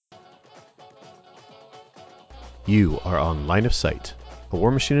You are on Line of Sight, a War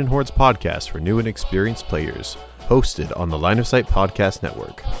Machine and Hordes podcast for new and experienced players, hosted on the Line of Sight Podcast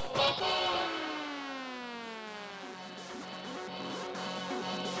Network.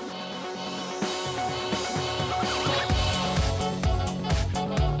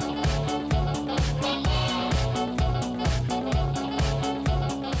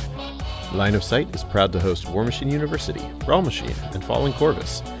 Line of Sight is proud to host War Machine University, Brawl Machine, and Fallen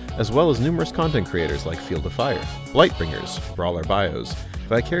Corvus, as well as numerous content creators like Field of Fire, Blightbringers, Brawler Bios,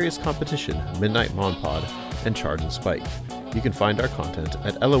 Vicarious Competition, Midnight Monpod, and Charge and Spike. You can find our content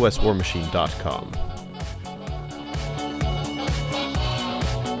at loswarmachine.com.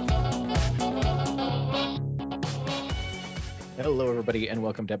 Hello, everybody, and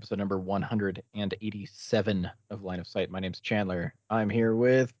welcome to episode number 187 of Line of Sight. My name's Chandler. I'm here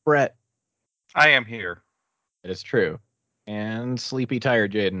with Brett. I am here. It is true. And sleepy,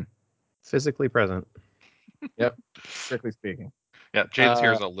 tired Jaden. Physically present. Yep, strictly speaking. Yeah, Jaden's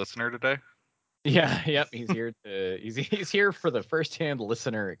here as a listener today. Yeah, yep. He's here to. He's here for the first-hand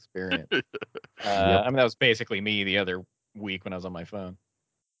listener experience. I mean, that was basically me the other week when I was on my phone.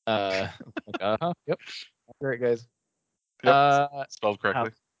 Yep. That's great, guys. Yep. Spelled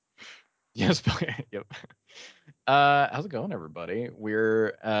correctly. Yes. Yep. How's it going, everybody?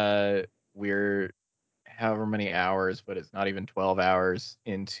 We're however many hours, but it's not even 12 hours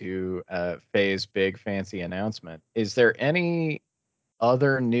into Faye's big fancy announcement. Is there any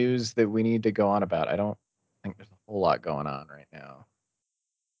other news that we need to go on about? I don't think there's a whole lot going on right now.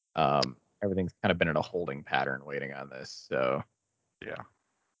 Everything's kind of been in a holding pattern waiting on this. So yeah.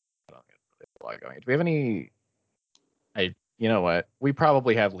 I don't think there's a lot going. Do we have any? You know what? We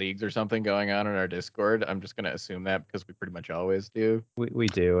probably have leagues or something going on in our Discord. I'm just going to assume that because we pretty much always do. We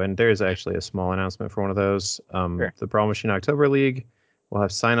do, and there's actually a small announcement for one of those. Sure. The Brawl Machine October League will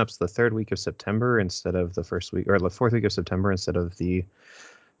have signups the third week of September instead of the first week, or the fourth week of September instead of the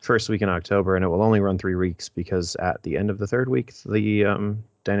first week in October, and it will only run 3 weeks because at the end of the third week, the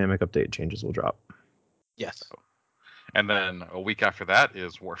dynamic update changes will drop. Yes. And then a week after that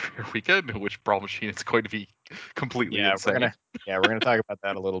is Warfare Weekend, in which Brawl Machine is going to be completely insane. We're gonna talk about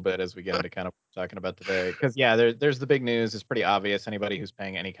that a little bit as we get into kind of talking about today. Because there's the big news. It's pretty obvious. Anybody who's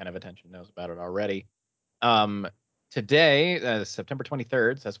paying any kind of attention knows about it already. Today, September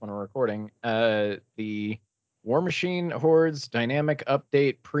 23rd, so that's when we're recording. The War Machine Hordes dynamic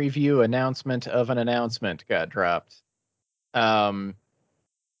update preview announcement of an announcement got dropped.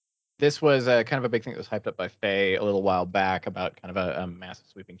 This was kind of a big thing that was hyped up by Faye a little while back about kind of a massive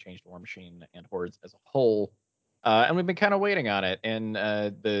sweeping change to War Machine and Hordes as a whole. And we've been kind of waiting on it. And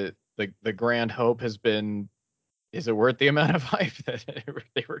the grand hope has been, is it worth the amount of hype that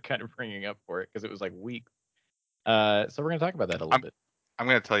they were kind of bringing up for it? Because it was like weeks. So we're going to talk about that a little bit. I'm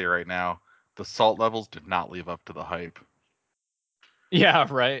going to tell you right now, the salt levels did not live up to the hype. Yeah,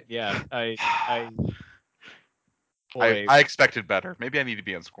 right. Yeah. I expected better. Maybe I need to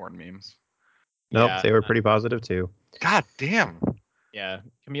be on Scorn memes. Nope, they were pretty positive too. God damn. Yeah,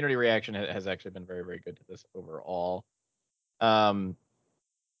 community reaction has actually been very, very good to this overall. Yeah.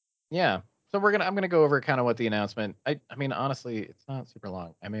 So I'm gonna go over kind of what the announcement. I mean, honestly, it's not super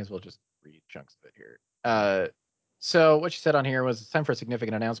long. I may as well just read chunks of it here. So what she said on here was it's time for a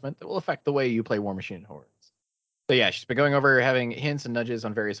significant announcement that will affect the way you play War Machine Hordes. So yeah, she's been going over having hints and nudges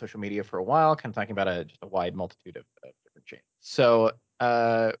on various social media for a while, kind of talking about just a wide multitude of different changes. So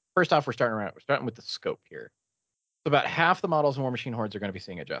first off, we're starting with the scope here. So about half the models in War Machine Hordes are going to be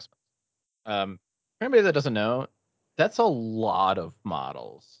seeing adjustments. For anybody that doesn't know, that's a lot of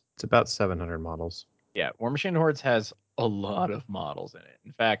models. It's about 700 models. Yeah, War Machine Hordes has a lot of models in it.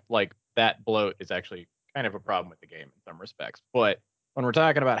 In fact, like that bloat is actually kind of a problem with the game in some respects. But when we're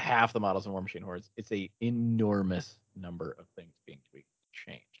talking about half the models in War Machine Hordes, it's a enormous number of things being tweaked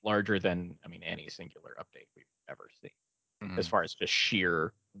and changed, larger than any singular update we've ever seen, as far as just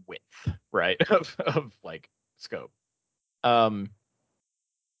sheer width, right, of like scope. There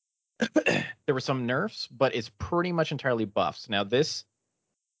were some nerfs, but it's pretty much entirely buffs. Now this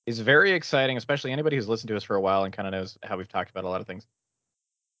is very exciting, especially anybody who's listened to us for a while and kind of knows how we've talked about a lot of things.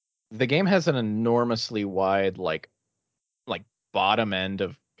 The game has an enormously wide, like bottom end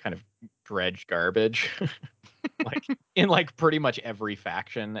of kind of dredge garbage. Like in like pretty much every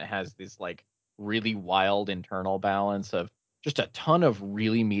faction has this like really wild internal balance of just a ton of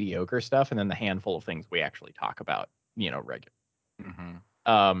really mediocre stuff, and then the handful of things we actually talk about, regularly.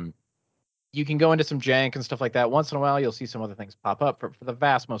 You can go into some jank and stuff like that. Once in a while, you'll see some other things pop up. For the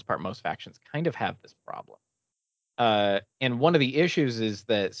vast most part, most factions kind of have this problem. And one of the issues is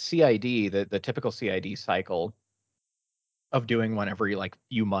that CID, the typical CID cycle, of doing one every like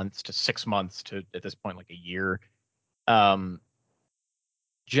few months to 6 months to at this point like a year.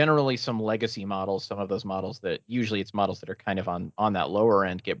 Generally some legacy models, some of those models that usually it's models that are kind of on that lower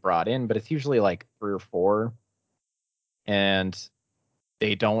end get brought in, but it's usually like 3 or 4, and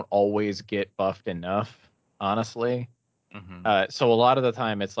they don't always get buffed enough, honestly. So a lot of the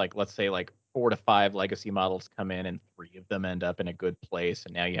time it's like, let's say like 4 to 5 legacy models come in and 3 of them end up in a good place,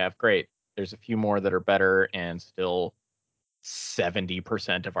 and now you have great. There's a few more that are better, and still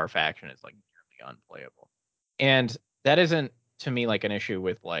 70% of our faction is like nearly unplayable. And that isn't to me like an issue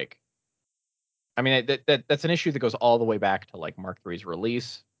with like, I mean that's an issue that goes all the way back to like Mark III's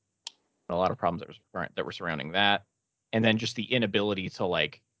release, and a lot of problems that were surrounding that, and then just the inability to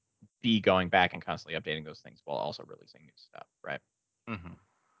like be going back and constantly updating those things while also releasing new stuff, right?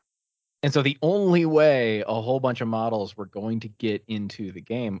 And so the only way a whole bunch of models were going to get into the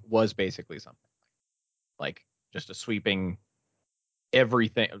game was basically something like just a sweeping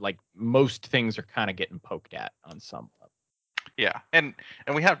everything. Like most things are kind of getting poked at on some level. Yeah, and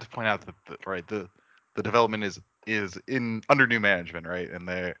we have to point out that the development is in under new management, right? And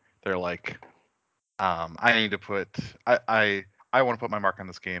they're like, I need to put I want to put my mark on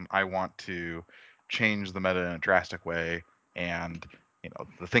this game. I want to change the meta in a drastic way, and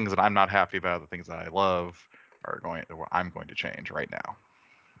the things that I'm not happy about, the things that I love, I'm going to change right now.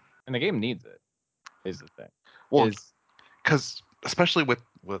 And the game needs it. Is the thing. Well, because especially with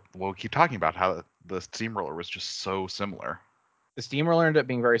what we keep talking about, how the Steamroller was just so similar. The Steamroller ended up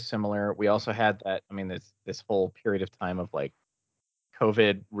being very similar. We also had that. I mean, this whole period of time of like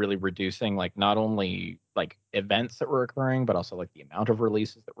COVID really reducing like not only like events that were occurring, but also like the amount of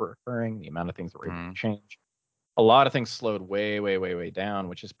releases that were occurring, the amount of things that were able to change. A lot of things slowed way down,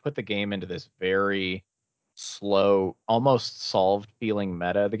 which has put the game into this very slow, almost solved feeling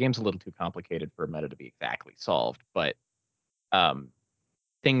meta. The game's a little too complicated for a meta to be exactly solved, but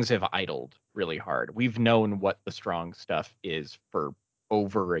things have idled really hard. We've known what the strong stuff is for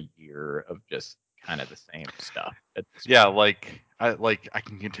over a year of just kind of the same stuff. Yeah, like I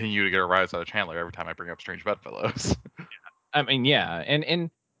can continue to get a rise out of Chandler every time I bring up Strange Bedfellows. I mean, yeah, and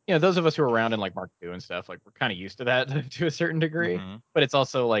those of us who are around in like Mark II and stuff, like we're kind of used to that to a certain degree. But it's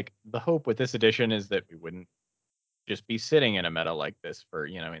also like the hope with this edition is that we wouldn't just be sitting in a meta like this for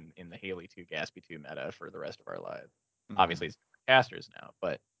in the Haley 2 Gaspy 2 meta for the rest of our lives. Obviously, it's casters now,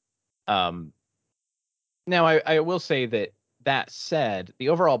 but now I will say that said, the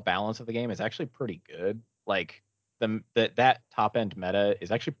overall balance of the game is actually pretty good. Like that top end meta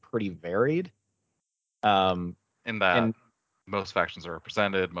is actually pretty varied. In that most factions are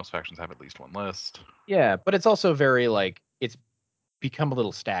represented, most factions have at least one list. Yeah, but it's also very like it's become a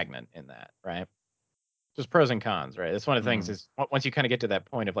little stagnant in that, right? There's pros and cons, right? That's one of the things is once you kind of get to that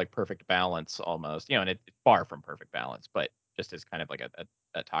point of like perfect balance almost, and it's far from perfect balance, but just as kind of like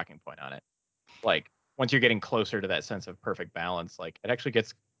a talking point on it. Like once you're getting closer to that sense of perfect balance, like it actually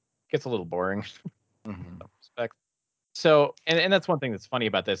gets a little boring in some respects. So, and that's one thing that's funny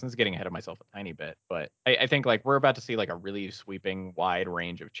about this, and it's getting ahead of myself a tiny bit, but I think like we're about to see like a really sweeping, wide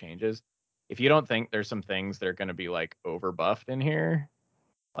range of changes. If you don't think there's some things that are going to be like over buffed in here,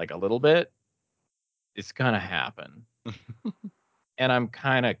 like a little bit, it's going to happen. And I'm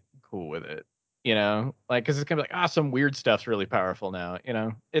kind of cool with it, like, cause it's going to be like, some weird stuff's really powerful now,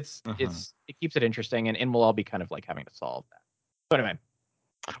 it keeps it interesting, and we'll all be kind of like having to solve that. But anyway.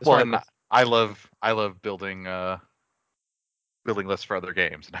 Well, and I love building lists for other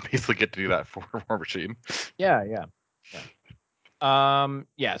games, and I basically get to do that for Warmachine. Yeah.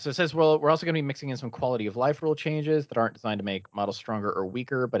 So it says we're also going to be mixing in some quality of life rule changes that aren't designed to make models stronger or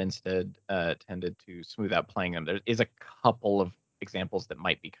weaker, but instead tended to smooth out playing them. There is a couple of examples that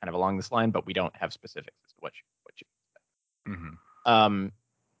might be kind of along this line, but we don't have specifics as to what you expect.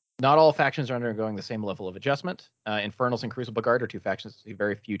 Not all factions are undergoing the same level of adjustment. Infernals and Crucible Guard are 2 factions that see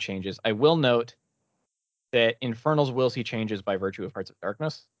very few changes. I will note that Infernals will see changes by virtue of Hearts of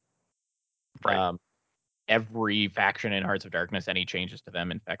Darkness. Right. Every faction in Hearts of Darkness, any changes to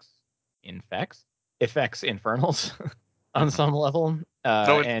them affects Infernals on some level.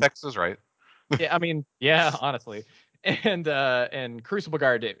 Infects is right. Yeah, I mean, yeah, honestly, and Crucible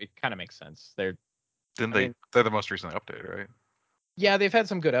Guard, it kind of makes sense. They're the most recently updated, right? Yeah, they've had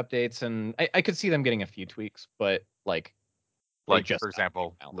some good updates, and I could see them getting a few tweaks, but like for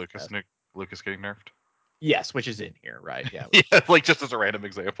example, Lucas getting nerfed. Yes, which is in here, right? Yeah. Yeah, like just as a random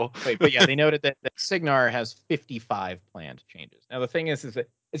example. Wait, but yeah, they noted that Cygnar has 55 planned changes. Now the thing is that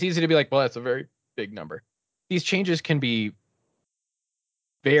it's easy to be like, well, that's a very big number. These changes can be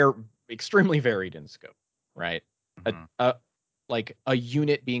extremely varied in scope, right? Like a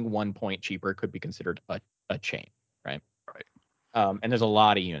unit being 1 point cheaper could be considered a change, right? Right. And there's a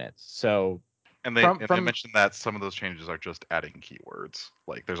lot of units. So And they from mentioned that some of those changes are just adding keywords.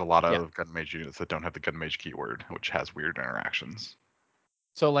 Like there's a lot Yeah. of gun mage units that don't have the gun mage keyword, which has weird interactions.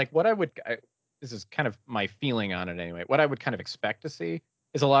 So like what this is kind of my feeling on it anyway. What I would kind of expect to see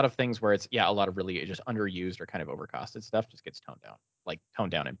is a lot of things where it's a lot of really just underused or kind of overcosted stuff just gets toned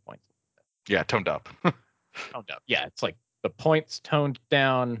down in points. Yeah, toned up. Toned up. Yeah, it's like the points toned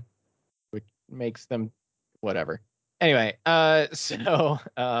down, which makes them whatever. Anyway, and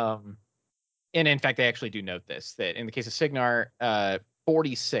in fact, they actually do note this, that in the case of Signar,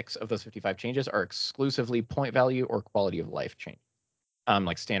 46 of those 55 changes are exclusively point value or quality of life changes,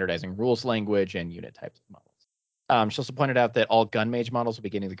 like standardizing rules language and unit types of models. She also pointed out that all gun mage models will be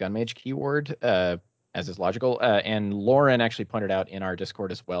getting the gun mage keyword, as is logical. And Lauren actually pointed out in our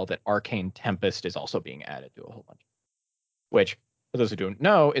Discord as well that Arcane Tempest is also being added to a whole bunch, which, for those who don't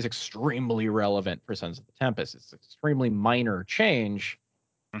know, is extremely relevant for Sons of the Tempest. It's an extremely minor change,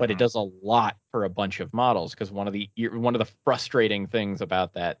 but it does a lot for a bunch of models, because one of the frustrating things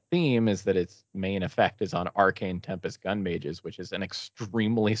about that theme is that its main effect is on Arcane Tempest Gun Mages, which is an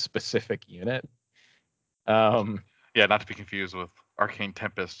extremely specific unit. Yeah, not to be confused with Arcane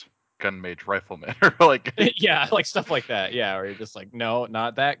Tempest Gun Mage Rifleman or like Yeah, like stuff like that. Yeah, where you're just like, no,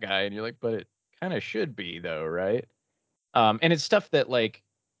 not that guy, and you're like, but it kind of should be though, right? And it's stuff that like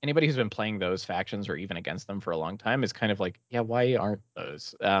anybody who's been playing those factions or even against them for a long time is kind of like, yeah, why aren't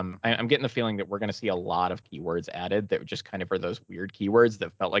those? I'm getting the feeling that we're going to see a lot of keywords added that just kind of are those weird keywords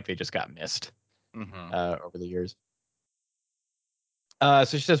that felt like they just got missed over the years. So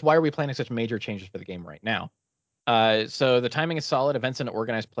she says, why are we planning such major changes for the game right now? So the timing is solid. Events and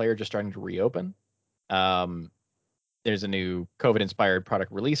organized play are just starting to reopen. There's a new COVID-inspired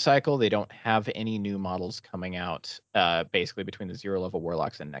product release cycle. They don't have any new models coming out basically between the 0-level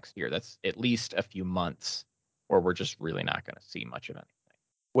Warlocks and next year. That's at least a few months where we're just really not going to see much of anything,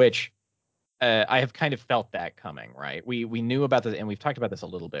 which I have kind of felt that coming, right? We knew about this, and we've talked about this a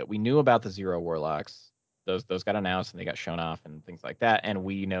little bit. We knew about the 0 Warlocks. Those got announced and they got shown off and things like that, and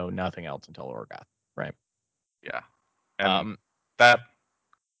we know nothing else until Orgoth, right? Yeah. And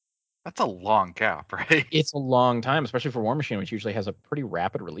that's a long gap, right? It's a long time, especially for War Machine, which usually has a pretty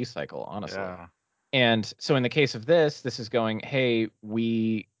rapid release cycle, honestly. Yeah. And so in the case of this is going, hey,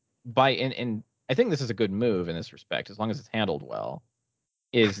 we and I think this is a good move in this respect, as long as it's handled well,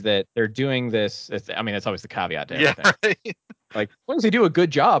 is that they're doing this. I mean, that's always the caveat to everything. Yeah, right? Like, as long as they do a good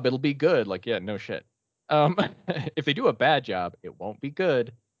job, it'll be good. Like, yeah, no shit. If they do a bad job, it won't be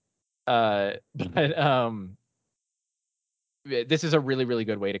good. But this is a really, really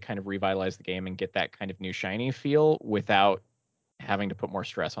good way to kind of revitalize the game and get that kind of new shiny feel without having to put more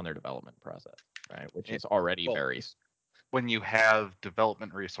stress on their development process, right? Which is already very. When you have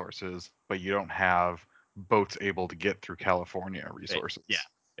development resources, but you don't have boats able to get through California resources. Yeah,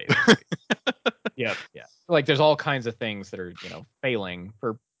 basically. Yeah. Like there's all kinds of things that are, failing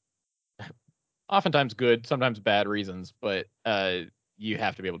for oftentimes good, sometimes bad reasons, but you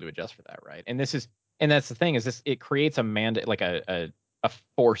have to be able to adjust for that, right? And that's the thing, is it creates a mandate, like a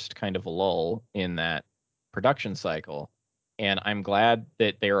forced kind of lull in that production cycle. And I'm glad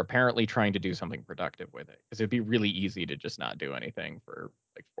that they're apparently trying to do something productive with it, because it'd be really easy to just not do anything for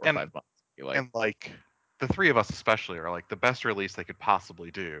like 4 or 5 months. And like the three of us especially are like, the best release they could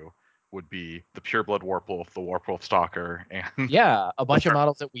possibly do would be the Pureblood Warpwolf, the Warpwolf Stalker, and a bunch of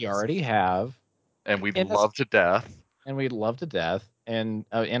models that we already have, and we'd love to death. And we'd love to death, and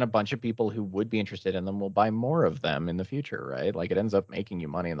a bunch of people who would be interested in them will buy more of them in the future, right? Like it ends up making you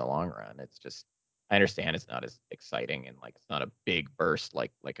money in the long run. It's just, I understand it's not as exciting and like it's not a big burst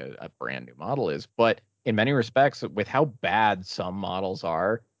like a brand new model is, but in many respects, with how bad some models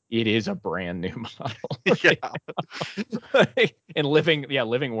are, it is a brand new model. Yeah. And living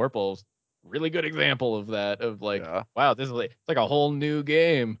Warpwolves, really good example of that. Of like, wow, this is it's like a whole new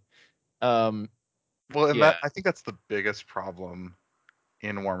game. Well, and I think that's the biggest problem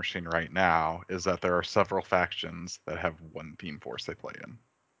in War Machine right now, is that there are several factions that have one theme force they play in.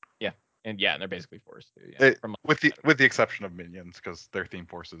 Yeah, and they're basically forced to. Yeah, with the exception of Minions, because their theme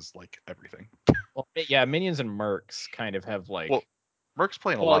force is like everything. Well, yeah, Minions and Mercs kind of have like. Well, Mercs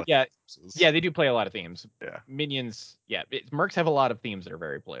playing a lot of themes. Yeah, they do play a lot of themes. Yeah. Minions, Mercs have a lot of themes that are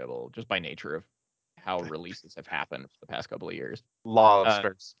very playable just by nature of how releases have happened for the past couple of years. Law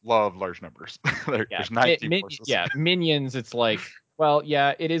of large numbers. There's 9 theme forces. Yeah, Minions, it's like, well,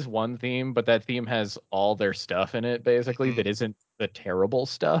 yeah, it is one theme, but that theme has all their stuff in it, basically, that isn't the terrible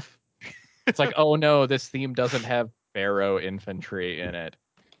stuff. It's like, oh no, this theme doesn't have Pharaoh infantry in it.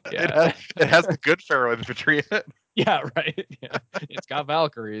 Yeah. It has the good Pharaoh infantry in it. Yeah, right. Yeah. It's got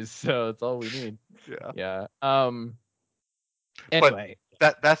Valkyries, so it's all we need. Yeah. Yeah. Anyway,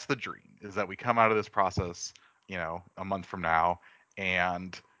 that's the dream, is that we come out of this process, a month from now,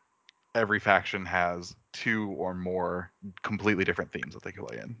 and every faction has 2 or more completely different themes that they can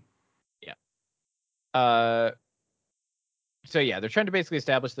lay in. uh, so yeah, they're trying to basically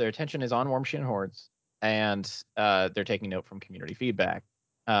establish their attention is on War Machine and Hordes, and they're taking note from community feedback.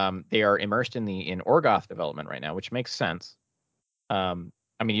 They are immersed in Orgoth development right now, which makes sense. I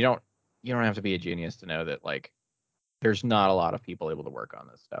mean, you don't have to be a genius to know that like there's not a lot of people able to work on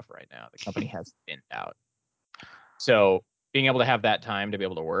this stuff right now. The company has thinned out. So being able to have that time to be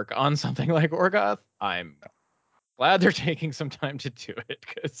able to work on something like Orgoth, I'm glad they're taking some time to do it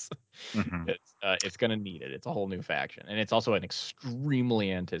because it's going to need it. It's a whole new faction, and it's also an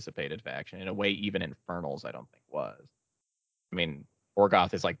extremely anticipated faction in a way even Infernals I don't think was. I mean,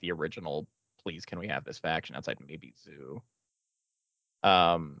 Orgoth is like the original. Please, can we have this faction outside maybe Zoo?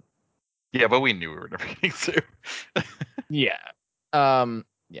 Yeah, but we knew we were never getting Zoo. Yeah.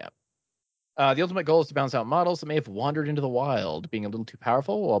 Yeah. The ultimate goal is to balance out models that may have wandered into the wild, being a little too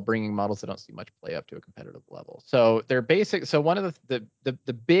powerful, while bringing models that don't see much play up to a competitive level. So they're basic. So one of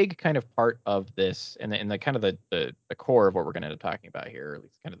the big kind of part of this, and the kind of the core of what we're going to end up talking about here, or at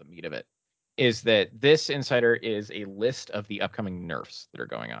least kind of the meat of it, is that this insider is a list of the upcoming nerfs that are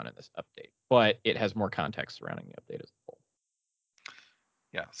going on in this update, but it has more context surrounding the update as a whole.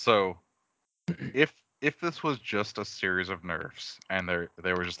 Yeah. So if this was just a series of nerfs and there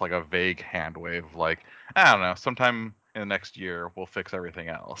was just like a vague hand wave, like, I don't know, sometime in the next year we'll fix everything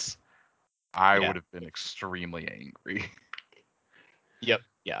else, I Yeah. would have been extremely angry. Yep.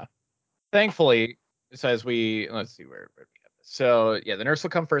 Yeah. Thankfully, so as let's see where we have this. So yeah, the nerfs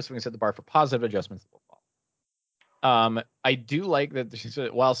will come first. We can set the bar for positive adjustments that will follow. I do like that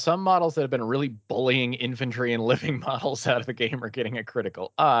while some models that have been really bullying infantry and living models out of the game are getting a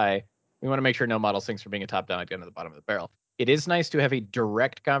critical eye, we want to make sure no model sinks from being a top-down gun at the bottom of the barrel. It is nice to have a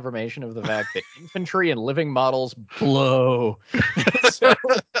direct confirmation of the fact that infantry and living models blow. So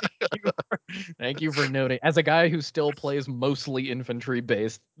thank you for noting. As a guy who still plays mostly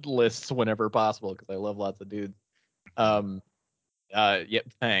infantry-based lists whenever possible, because I love lots of dudes. Yep.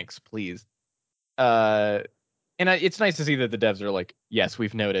 Thanks, please. And it's nice to see that the devs are like, yes,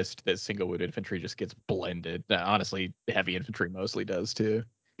 we've noticed that single wood infantry just gets blended. Honestly, heavy infantry mostly does too.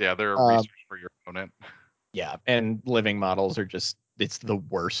 Yeah, they're a research for your opponent. Yeah, and living models are just, it's the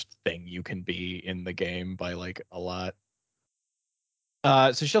worst thing you can be in the game by like a lot.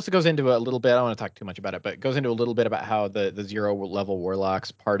 So she also goes into a little bit, I don't want to talk too much about it, but goes into a little bit about how the 0 level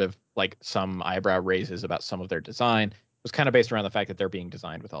warlocks, part of like some eyebrow raises about some of their design, was kind of based around the fact that they're being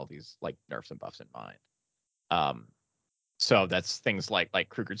designed with all these like nerfs and buffs in mind. So that's things like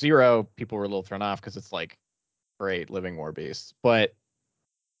Kruger Zero. People were a little thrown off because it's like, great, living war beasts, but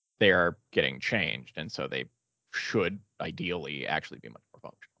they are getting changed, and so they should ideally actually be much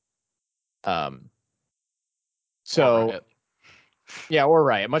more functional. So yeah, or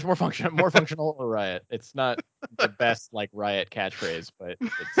Riot, much more functional, more functional, or Riot. It's not the best like Riot catchphrase, but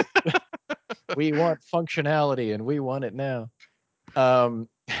it's we want functionality and we want it now.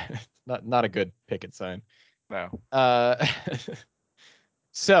 Not a good picket sign. No.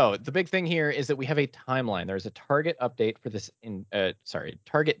 So the big thing here is that we have a timeline. There's a target update for this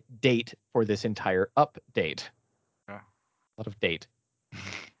target date for this entire update. Yeah. A lot of date.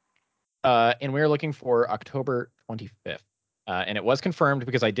 And we're looking for October 25th. And it was confirmed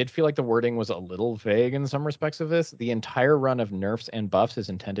because I did feel like the wording was a little vague in some respects of this. The entire run of nerfs and buffs is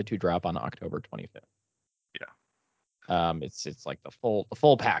intended to drop on October 25th. Yeah. It's like the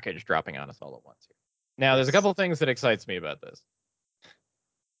full package dropping on us all at once here. Now, there's a couple of things that excites me about this.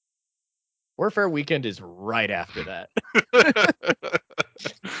 Warfare Weekend is right after that.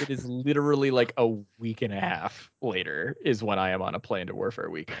 It is literally like a week and a half later is when I am on a plane to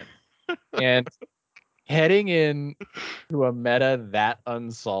Warfare Weekend. And heading in to a meta that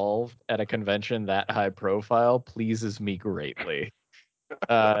unsolved at a convention that high profile pleases me greatly.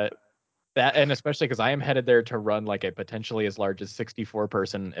 That, and especially because I am headed there to run like a potentially as large as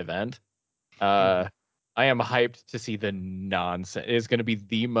 64-person event. I am hyped to see the nonsense. It is going to be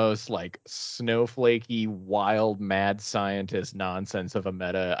the most like snowflakey, wild, mad scientist nonsense of a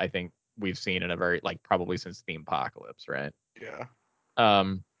meta I think we've seen in a very like probably since Theme Apocalypse, right? Yeah.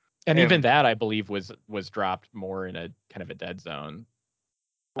 And even that I believe was dropped more in a kind of a dead zone.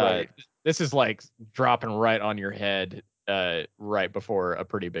 Right. This is like dropping right on your head right before a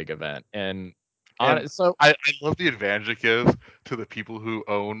pretty big event. And so I love the advantage it gives to the people who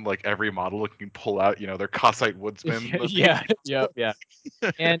own like every model and can pull out, their Cossite Woodsman. yeah.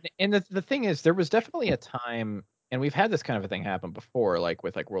 And the thing is, there was definitely a time and we've had this kind of a thing happen before, like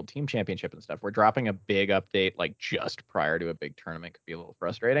with like World Team Championship and stuff. We're dropping a big update like just prior to a big tournament could be a little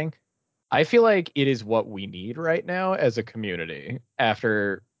frustrating. I feel like it is what we need right now as a community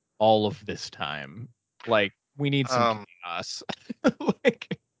after all of this time. Like we need some chaos.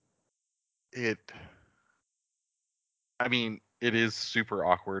 Like it. I mean, it is super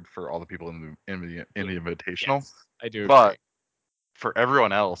awkward for all the people in the invitational, yes, I do but agree. for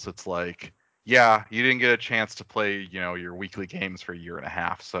everyone else, it's like, yeah, you didn't get a chance to play, your weekly games for a year and a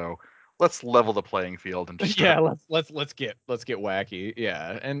half, so let's level the playing field and just Yeah, let's get wacky.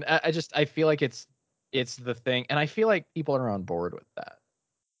 Yeah, and I feel like it's the thing, and I feel like people are on board with that.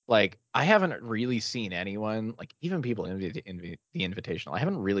 Like I haven't really seen anyone, like even people in the invitational, I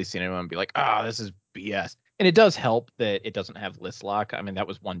haven't really seen anyone be like, "Ah, this is BS." And it does help that it doesn't have list lock. I mean, that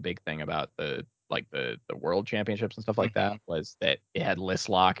was one big thing about the world championships and stuff like that, was that it had list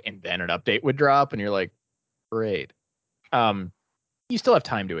lock and then an update would drop, and you're like, great. You still have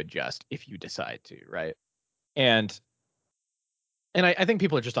time to adjust if you decide to, right? And I think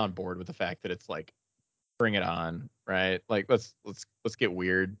people are just on board with the fact that it's like, bring it on, right? Like let's get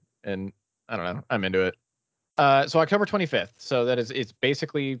weird, and I don't know, I'm into it. So October 25th. So it's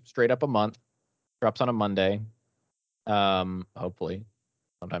basically straight up a month. Drops on a Monday. Hopefully.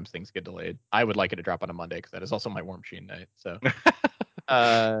 Sometimes things get delayed. I would like it to drop on a Monday because that is also my War Machine night. So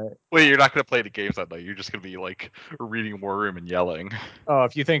Wait, you're not gonna play the games that night. You're just gonna be like reading War Room and yelling. oh,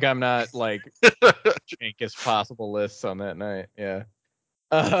 if you think I'm not like as possible lists on that night, yeah.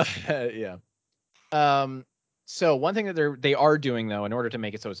 Yeah. So one thing that they are doing though, in order to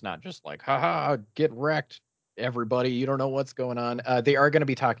make it so it's not just like, haha, get wrecked, everybody, you don't know what's going on. They are going to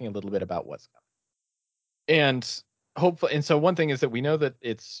be talking a little bit about what's coming. And hopefully, and so one thing is that we know that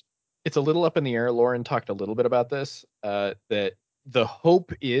it's a little up in the air. Lauren talked a little bit about this, that the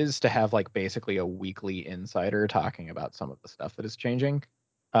hope is to have like basically a weekly insider talking about some of the stuff that is changing.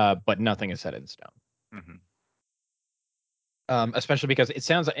 But nothing is set in stone. Mm-hmm. Especially because it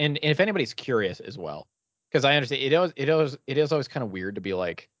sounds, and if anybody's curious as well, because I understand it is always kind of weird to be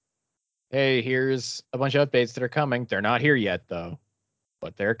like, hey, here's a bunch of updates that are coming. They're not here yet though,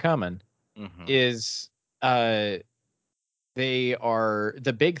 but they're coming. Mm-hmm. Is they are,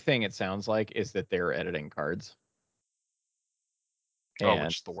 the big thing it sounds like is that they're editing cards. And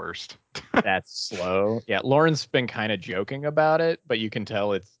which is the worst. that's slow. Yeah, Lauren's been kind of joking about it, but you can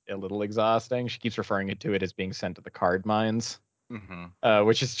tell it's a little exhausting. She keeps referring to it as being sent to the card mines,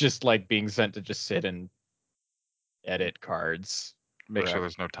 which is just like being sent to just sit and edit cards. Make sure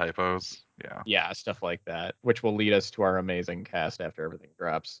there's no typos. Yeah, stuff like that, which will lead us to our amazing cast after everything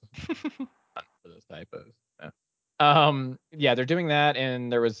drops. For those typos. Yeah, they're doing that,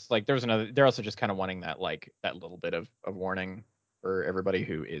 and there was another. They're also just kind of wanting that that little bit of warning for everybody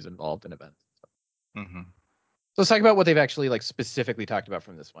who is involved in events. Mm-hmm. So let's talk about what they've actually like specifically talked about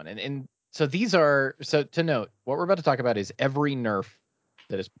from this one. And so these are, so to note, what we're about to talk about is every nerf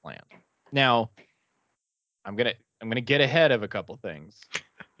that is planned. Now, I'm gonna get ahead of a couple things.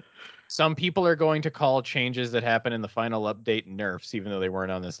 Some people are going to call changes that happen in the final update nerfs, even though they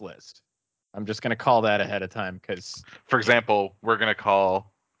weren't on this list. I'm just gonna call that ahead of time because, for example, we're gonna call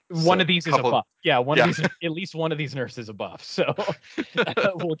one of these is a buff. Yeah, of these, at least one of these nerfs is a buff. So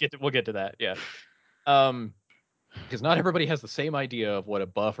we'll get to that. Yeah. Because not everybody has the same idea of what a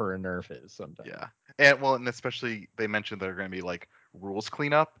buff or a nerf is sometimes. Yeah, and especially they mentioned they're going to be like rules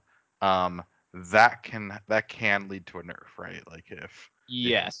cleanup. That can lead to a nerf, right? Like if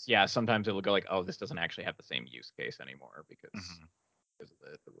yeah, sometimes it'll go like, oh, this doesn't actually have the same use case anymore because of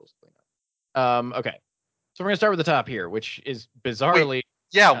the rules cleanup. Okay, so we're gonna start with the top here, which is bizarrely. Wait,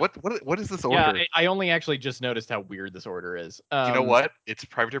 yeah, what is this order? Yeah, I only actually just noticed how weird this order is. You know what? It's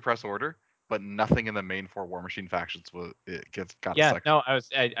Privateer Press order, but nothing in the main 4 War Machine factions got a second. No,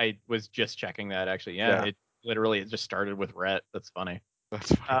 I was just checking that actually. Yeah. It literally just started with Rhett. That's funny.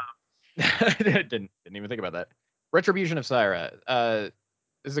 That's funny. didn't even think about that. Retribution of Syra.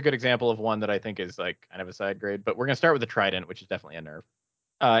 This is a good example of one that I think is like kind of a side grade, but we're gonna start with the Trident, which is definitely a nerf.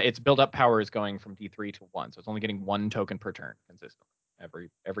 Its build up power is going from D3 to 1, so it's only getting 1 token per turn consistently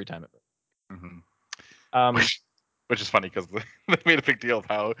every time it moves. Which is funny because they made a big deal of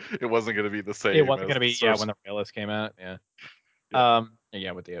how it wasn't going to be the same. It wasn't going to be when the Rayless came out. Yeah.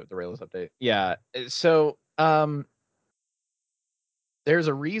 With the Rayless update. Yeah. So there's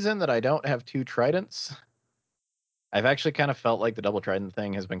a reason that I don't have 2 Tridents. I've actually kind of felt like the double Trident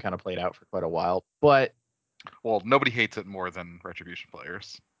thing has been kind of played out for quite a while, but nobody hates it more than Retribution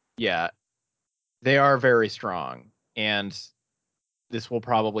players. Yeah, they are very strong, and this will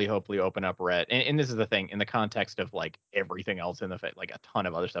probably hopefully open up Rhett. And this is the thing, in the context of like everything else in the like a ton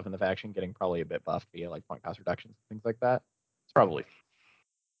of other stuff in the faction getting probably a bit buffed via like point cost reductions and things like that. It's probably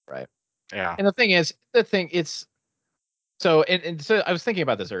right. Yeah. And the thing is, it's so and so I was thinking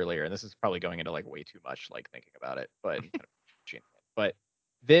about this earlier, and this is probably going into like way too much like thinking about it, but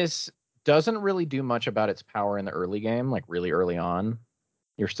this doesn't really do much about its power in the early game, like really early on.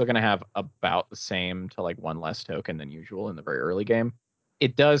 You're still going to have about the same to like one less token than usual in the very early game.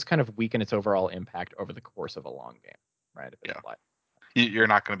 It does kind of weaken its overall impact over the course of a long game, right? You're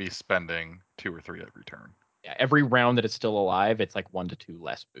not going to be spending 2 or 3 every turn. Yeah, every round that it's still alive, it's like 1 to 2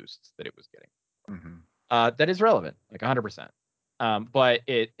 less boosts that it was getting. That is relevant, like 100%. But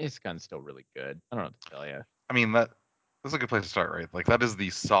its gun's still really good. I don't know what to tell you. I mean, that's a good place to start, right? Like that is the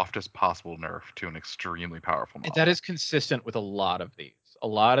softest possible nerf to an extremely powerful model. That is consistent with a lot of these. A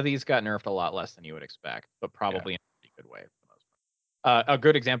lot of these got nerfed a lot less than you would expect, but probably in a pretty good way for the most part. A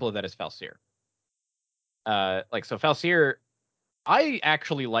good example of that is Fal'Cyr. So Fal'Cyr, I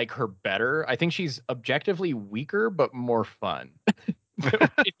actually like her better. I think she's objectively weaker but more fun.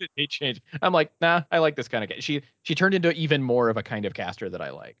 They changed. I'm like, nah, I like this kind of. She turned into even more of a kind of caster that I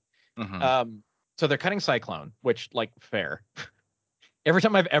like. So they're cutting Cyclone, which like fair. Every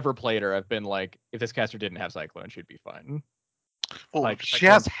time I've ever played her, I've been like, if this caster didn't have Cyclone, she'd be fine. Well, like she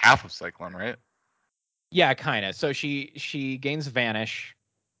has half of Cyclone, right? Yeah, kind of. So she gains Vanish,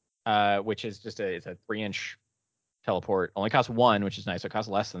 which is just it's a 3-inch teleport. Only costs 1, which is nice. So it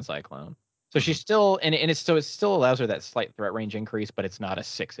costs less than Cyclone. So she's still and it still allows her that slight threat range increase, but it's not a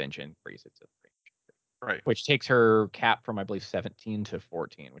 6-inch increase. It's a 3-inch. Right. Which takes her cap from I believe 17 to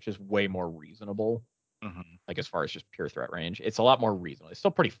 14, which is way more reasonable. Like as far as just pure threat range, it's a lot more reasonable. It's still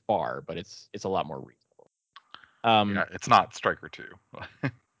pretty far, but it's a lot more reasonable. Yeah, it's not Striker 2.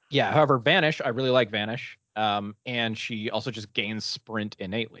 Yeah, however, Vanish, I really like Vanish. And she also just gains Sprint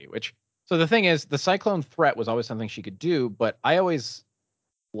innately, which so the thing is the Cyclone threat was always something she could do, but I always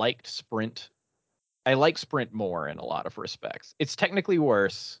liked Sprint. I like Sprint more in a lot of respects. It's technically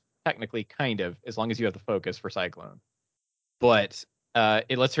worse, technically kind of, as long as you have the focus for Cyclone. But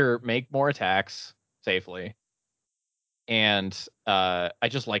it lets her make more attacks safely. And I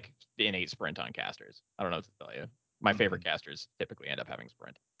just like the innate Sprint on casters. I don't know what to tell you. My favorite casters typically end up having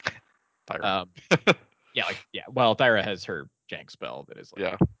Sprint. Thyra. Well, Thyra has her jank spell that is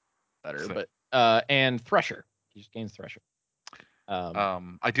like better, Sick. but and Thresher. He just gains Thresher.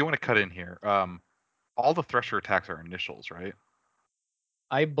 I do want to cut in here. All the Thresher attacks are initials, right?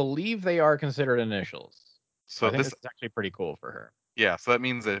 I believe they are considered initials. So I think this is actually pretty cool for her. Yeah, so that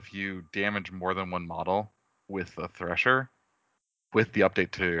means that if you damage more than one model with a Thresher, with the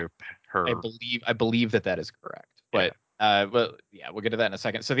update to her, I believe that is correct. But we'll get to that in a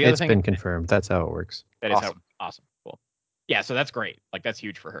second. So the It's other thing, been confirmed. That's how it works. that is awesome, cool. Yeah, so that's great. Like that's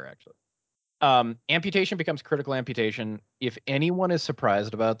huge for her actually. Amputation becomes critical amputation. If anyone is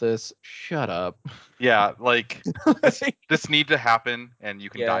surprised about this, shut up. Yeah, like this need to happen, and you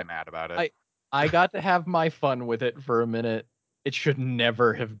can die mad about it. I got to have my fun with it for a minute. It should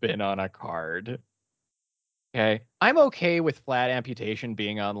never have been on a card. Okay, I'm okay with flat amputation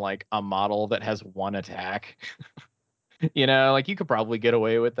being on like a model that has 1 attack. Like you could probably get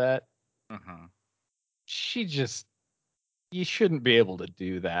away with that. You shouldn't be able to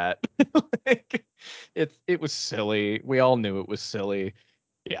do that. Like, it was silly. We all knew it was silly.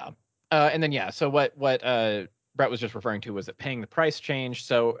 Yeah. And then so what Brett was just referring to was that paying the price change.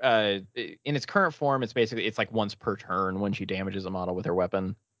 So in its current form, it's like once per turn when she damages a model with her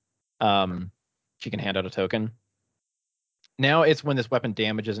weapon. She can hand out a token. Now it's when this weapon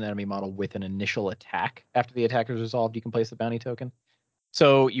damages an enemy model with an initial attack. After the attack is resolved, you can place the bounty token.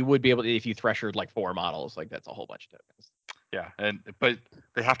 So you would be able to, if you threshered like 4 models, like that's a whole bunch of tokens. Yeah, but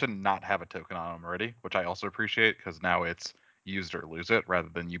they have to not have a token on them already, which I also appreciate because now it's use it or lose it rather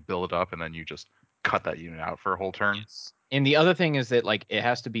than you build it up and then you just cut that unit out for a whole turn. Yes. And the other thing is that like it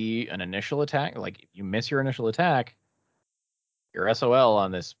has to be an initial attack. Like if you miss your initial attack, you're SOL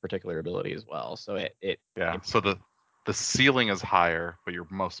on this particular ability as well. So so the ceiling is higher, but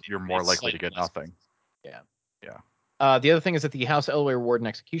you're more likely to get nothing. Yeah. Yeah. The other thing is that the House Elway Warden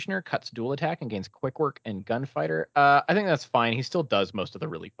Executioner cuts dual attack and gains quick work and gunfighter. I think that's fine. He still does most of the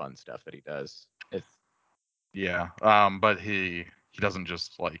really fun stuff that he does. But he doesn't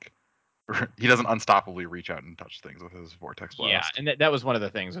just like he doesn't unstoppably reach out and touch things with his vortex blast. Yeah, and that was one of the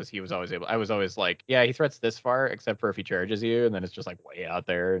things was he was always able. I was always like, yeah, he threats this far, except for if he charges you, and then it's just like way out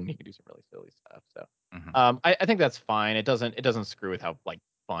there, and he can do some really silly stuff. So, I think that's fine. It doesn't screw with how like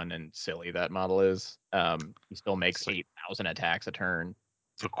fun and silly that model is. He still makes 8,000 attacks a turn.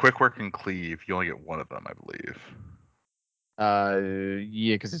 So quick work and cleave, you only get one of them, I believe.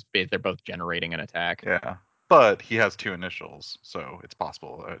 Yeah, because they're both generating an attack. Yeah, but he has 2 initials, so it's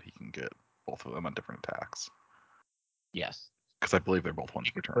possible that he can get both of them on different attacks. Yes. Because I believe they're both once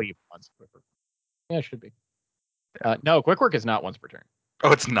per turn. Once per turn. Yeah, it should be. No, quick work is not once per turn.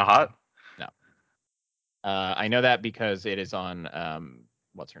 Oh, it's not? No. I know that because it is on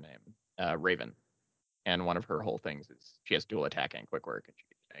what's her name? Raven. And one of her whole things is she has dual attack and quick work, and she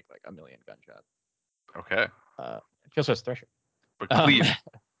can make like 1,000,000 gunshots. Okay. She also has Thresher. But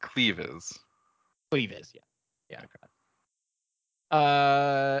cleave is. Cleave is, yeah. Okay.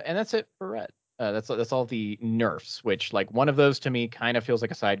 And that's it for red. That's all the nerfs, which like one of those to me kind of feels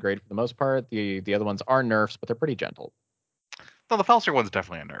like a side grade for the most part. The other ones are nerfs, but they're pretty gentle. No, the Falster one's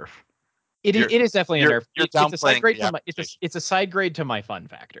definitely a nerf. It is definitely a nerf. You're It's a side downplaying grade the to it's a side grade to my fun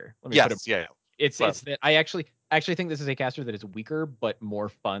factor. Let me put it. yeah. It's that I actually think this is a caster that is weaker but more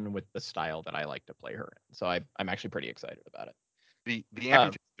fun with the style that I like to play her in. So I'm actually pretty excited about it. The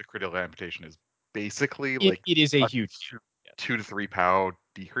amputation, the critical amputation is basically like it is a huge 2 to 3 POW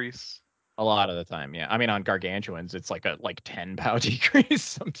decrease. A lot of the time, yeah. I mean, on gargantuans, it's like a 10 POW decrease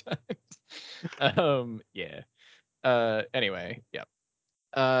sometimes. Yeah. Anyway,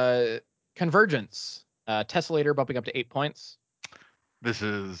 yeah. Convergence. Tessellator bumping up to 8 points. This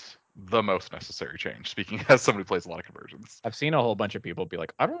is the most necessary change. Speaking as somebody who plays a lot of conversions, I've seen a whole bunch of people be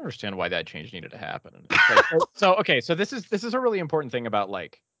like, I don't understand why that change needed to happen. And it's like, so this is a really important thing about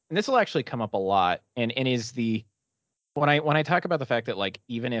like, and this will actually come up a lot, and is the when I talk about the fact that like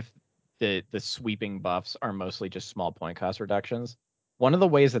even if the sweeping buffs are mostly just small point cost reductions, one of the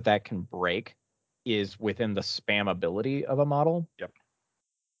ways that can break is within the spammability of a model. Yep.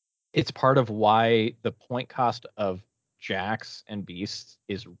 It's part of why the point cost of jacks and beasts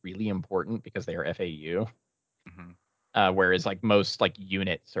is really important because they are FAU. Whereas like most like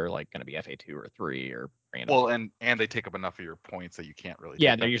units are like going to be FA2 or 3 or random. Well, and they take up enough of your points that you can't really.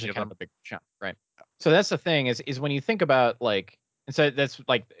 Yeah, they're usually kind of a big chunk, right? So that's the thing is when you think about like, and so that's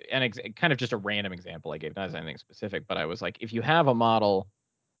like kind of just a random example I gave, not as anything specific, but I was like, if you have a model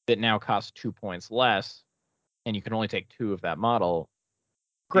that now costs 2 points less, and you can only take 2 of that model,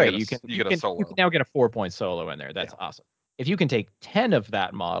 great, you can now get a 4-point solo in there. That's awesome. If you can take 10 of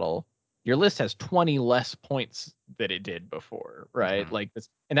that model, your list has 20 less points that it did before, right? Mm-hmm. Like this,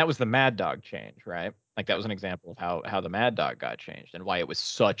 and that was the Mad Dog change, right? Like that was an example of how the Mad Dog got changed and why it was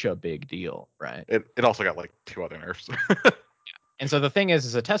such a big deal, right? It also got like 2 other nerfs. And so the thing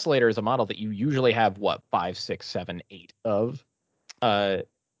is a Tessellator is a model that you usually have 5, 6, 7, 8 of.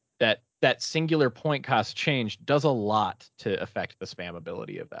 That singular point cost change does a lot to affect the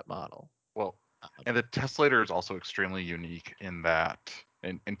spammability of that model. Well, and the Tessellator is also extremely unique in that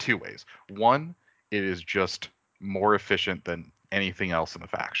in 2 ways. One, it is just more efficient than anything else in the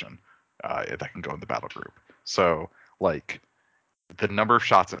faction that can go in the battle group. So like the number of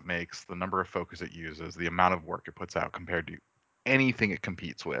shots it makes, the number of focus it uses, the amount of work it puts out compared to anything it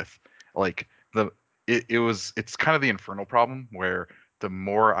competes with, like it's kind of the infernal problem where the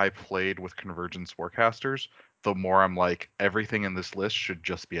more I played with Convergence Warcasters, the more I'm like, everything in this list should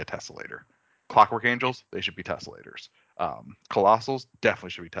just be a Tessellator. Clockwork Angels, they should be Tesselators. Colossals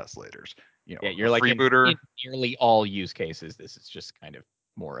definitely should be Tesselators. You know, yeah, you're like freebooter. In nearly all use cases, this is just kind of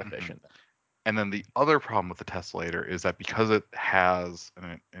more efficient. And then the other problem with the Tessellator is that because it has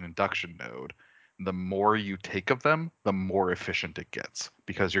an induction node, the more you take of them, the more efficient it gets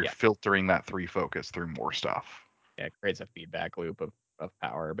because you're filtering that 3 focus through more stuff. Yeah, it creates a feedback loop of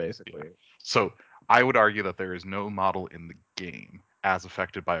power, basically. Yeah. So I would argue that there is no model in the game as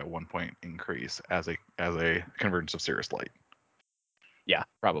affected by a 1-point increase as a Convergence of Cirrus Light. Yeah,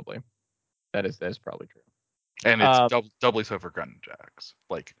 probably. That is probably true. And it's doubly so for Gunjacks.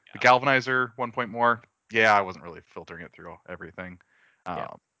 Like the Galvanizer 1 point more. Yeah, I wasn't really filtering it through everything.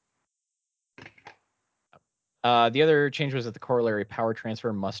 The other change was that the corollary power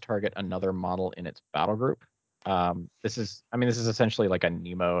transfer must target another model in its battle group. This is essentially like a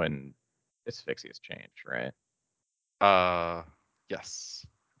Nemo and Asphyxious change, right? Yes.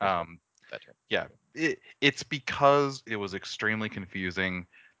 Yeah. It's because it was extremely confusing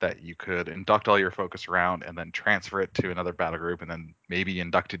that you could induct all your focus around and then transfer it to another battle group and then maybe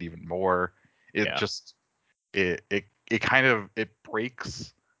induct it even more. It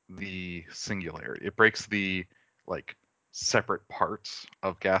breaks the singularity. It breaks the like separate parts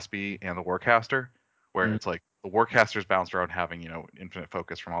of Gaspy and the Warcaster, where it's like the Warcaster's bounced around having, infinite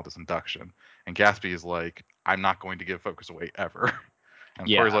focus from all this induction. And Gaspy is like, I'm not going to give focus away ever. And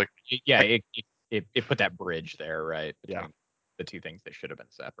Corey's like, it put that bridge there, right? Between the two things that should have been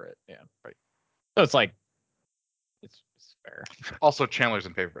separate. Yeah. Right. So it's like it's fair. Also, Chandler's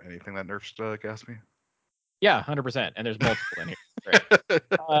in favor of anything that nerfs Gaspy. Yeah, 100%. And there's multiple in here. Great.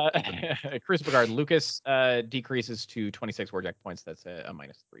 Crucible Guard Lucas decreases to 26 warjack points. That's a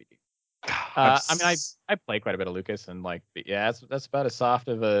minus 3. I mean, I play quite a bit of Lucas, and like, yeah, that's about as soft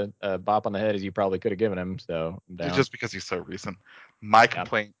of a bop on the head as you probably could have given him. So I'm down. Just because he's so recent. My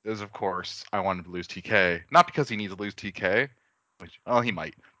complaint is, of course, I wanted to lose TK, not because he needs to lose TK, which he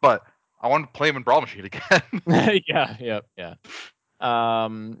might, but I wanted to play him in Brawl Machine again. Yeah.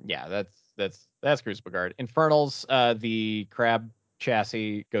 Yeah, that's Crucible Guard. Infernals, the crab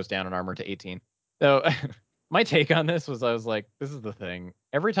chassis goes down in armor to 18. So my take on this was I was like, this is the thing.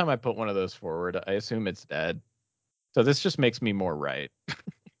 Every time I put one of those forward, I assume it's dead. So this just makes me more right.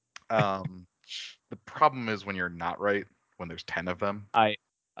 The problem is when you're not right, when there's 10 of them. I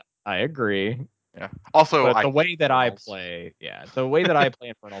agree. Yeah. Also, but the way that I play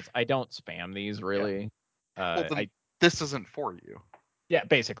Infernals, I don't spam these really. Yeah. Well, this isn't for you. Yeah,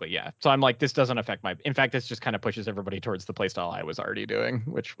 basically, yeah. So I'm like, this doesn't affect my. In fact, this just kind of pushes everybody towards the playstyle I was already doing,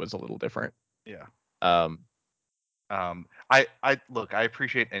 which was a little different. Yeah. I look. I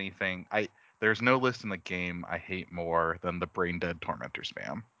appreciate anything. There's no list in the game I hate more than the brain dead tormentor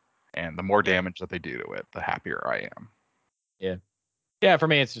spam, and the more damage that they do to it, the happier I am. Yeah. For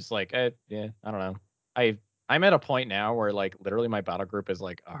me, it's just like, I don't know. I'm at a point now where like literally my battle group is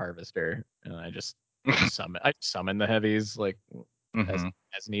like a harvester, and I just summon the heavies like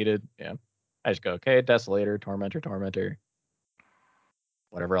as needed. Yeah, I just go, okay, desolator, tormentor,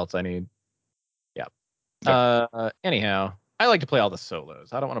 whatever else I need. Yeah. Anyhow, I like to play all the solos.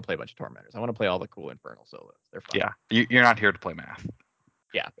 I don't want to play a bunch of tormentors. I want to play all the cool infernal solos. They're fun. Yeah, you're not here to play math.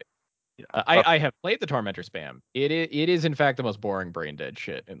 Yeah. I have played the tormentor spam. It is in fact the most boring brain dead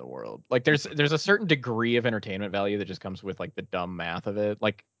shit in the world. Like there's a certain degree of entertainment value that just comes with like the dumb math of it.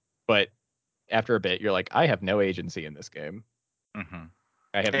 Like, but after a bit, you're like, I have no agency in this game. Mm-hmm.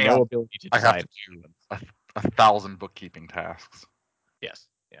 I have no ability to decide. I have to do 1,000 bookkeeping tasks. Yes.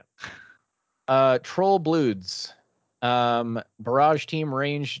 Yeah. Troll Bloods. Barrage team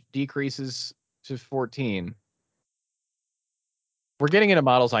range decreases to 14. We're getting into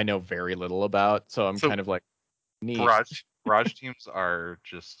models I know very little about, so I'm kind of like, neat. Barrage teams are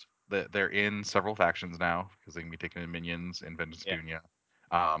just they're in several factions now because they can be taken in minions in Vengeance Dunya.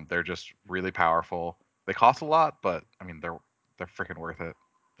 They're just really powerful. They cost a lot, but I mean they're freaking worth it.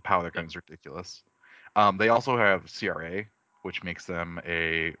 The power they're is ridiculous. They also have CRA, which makes them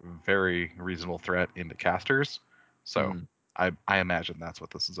a very reasonable threat into casters. So I imagine that's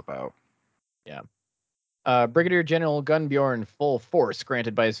what this is about. Yeah. Brigadier General Gunbjorn full force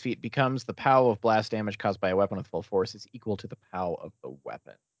granted by his feat becomes the POW of blast damage caused by a weapon with full force is equal to the POW of the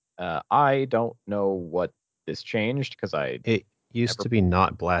weapon. I don't know what this changed because it used to be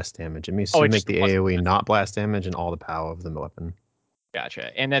not blast damage. It used to make the AoE not blast damage and all the POW of the weapon.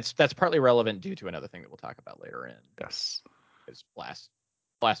 Gotcha. And that's partly relevant due to another thing that we'll talk about later in. Yes. Because blast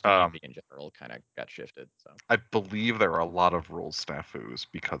damage in general kind of got shifted. So I believe there are a lot of rules snafus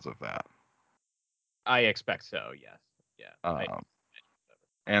because of that. I expect so. Yes. Yeah.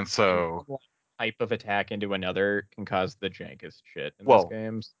 And so type of attack into another can cause the jankest shit in these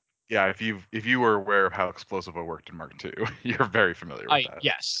games. Yeah, if you were aware of how Explosivo worked in Mark II, you're very familiar with that.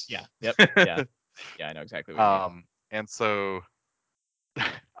 Yes. Yeah. Yep. Yeah. Yeah, I know exactly what you mean. And so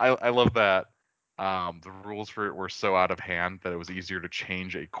I love that the rules for it were so out of hand that it was easier to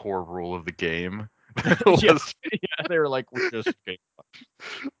change a core rule of the game. Yeah, they were like, we're just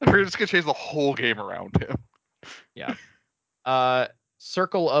gonna change the whole game around him. Yeah.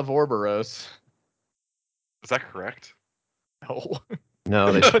 Circle of Orboros. Is that correct? No.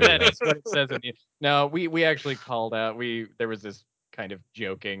 No, that is what it says in the. No, we actually called out. There was this kind of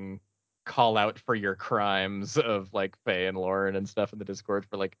joking call out for your crimes of like Faye and Lauren and stuff in the Discord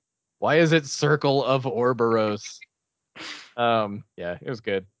for like, why is it Circle of Orboros? Yeah, it was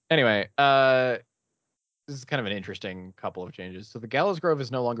good. Anyway, this is kind of an interesting couple of changes. So the Gallows Grove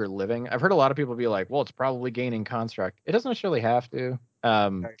is no longer living. I've heard a lot of people be like, well, it's probably gaining construct. It doesn't necessarily have to.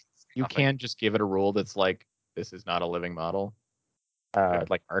 You can just give it a rule that's like, this is not a living model.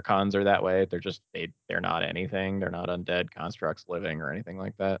 Like Archons are that way. They're just they're not anything. They're not undead constructs living or anything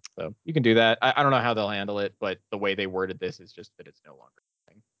like that. So you can do that. I don't know how they'll handle it, but the way they worded this is just that it's no longer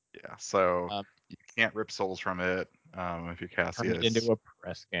living. Yeah, so you can't rip souls from it if you're Cassius. Turn it into a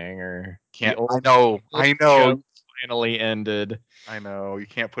press ganger. Can't. I know. Finally ended. I know. You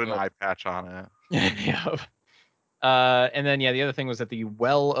can't put an eye patch on it. Yeah. And then the other thing was that the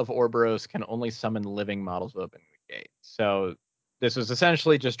Well of Orboros can only summon living models with open gate. So this was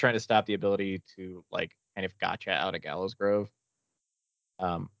essentially just trying to stop the ability to like kind of gotcha out of Gallows Grove.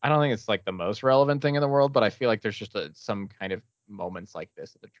 I don't think it's like the most relevant thing in the world, but I feel like there's just some kind of moments like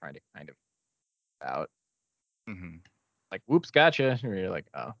this that they're trying to kind of out. Mm-hmm. Like, whoops, gotcha. And you're like,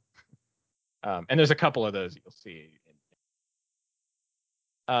 oh. And there's a couple of those you'll see.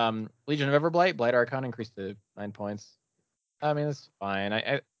 Legion of Everblight, Blight Archon increased to 9 points. I mean, it's fine.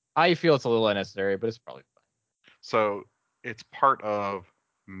 I feel it's a little unnecessary, but it's probably fine. So it's part of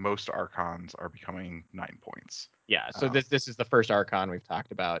most Archons are becoming 9 points. Yeah. So this is the first Archon we've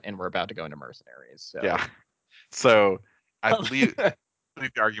talked about, and we're about to go into mercenaries. So Yeah. So I believe the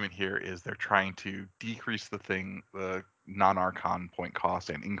argument here is they're trying to decrease the non-Archon point cost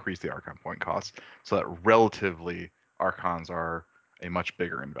and increase the Archon point cost, so that relatively Archons are a much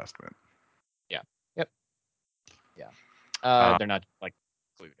bigger investment. Yeah. Yep. Yeah. They're not like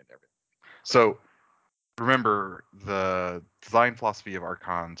included in everything. So remember, the design philosophy of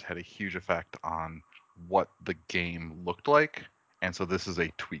Archons had a huge effect on what the game looked like, and so this is a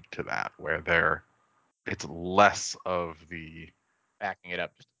tweak to that, where it's less of the Backing it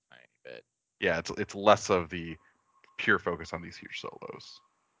up just a tiny bit. Yeah, it's less of the pure focus on these huge solos.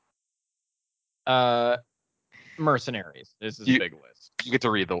 Mercenaries. This is a big list. You get to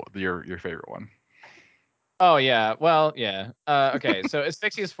read your favorite one. Oh yeah. Well, yeah. Okay. So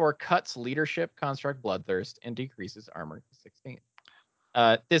Asphyxious 4 cuts leadership construct Bloodthirst and decreases armor to 16.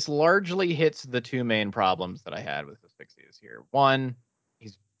 This largely hits the two main problems that I had with Asphyxious here. One,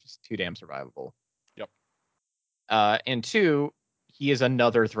 he's just too damn survivable. Yep. And two, he is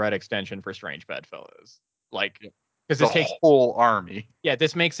another threat extension for Strange Bedfellows. Like, because The this takes whole army. Yeah,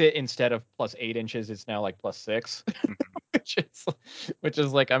 this makes it, instead of plus 8 inches, it's now like plus 6, which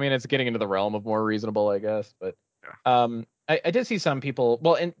is like, I mean, it's getting into the realm of more reasonable, I guess. But I did see some people.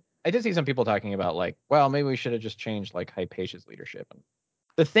 Well, and I did see some people talking about like, well, maybe we should have just changed like Hypatia's leadership. And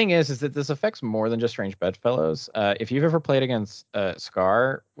the thing is that this affects more than just Strange Bedfellows. If you've ever played against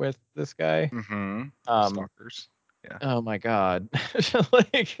Scar with this guy, Stalkers. Yeah. Oh my god,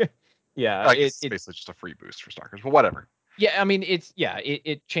 like, yeah, I guess it's basically just a free boost for Stalkers, but whatever. Yeah, I mean,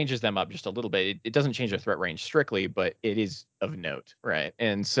 it changes them up just a little bit. It doesn't change their threat range strictly, but it is of note, right?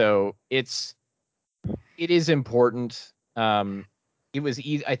 And so it is important. It was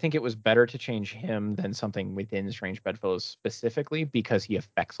easy. I think it was better to change him than something within Strange Bedfellows specifically because he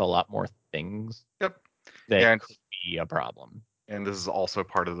affects a lot more things. Yep. That could be a problem. And this is also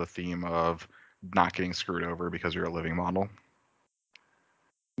part of the theme of not getting screwed over because you're a living model.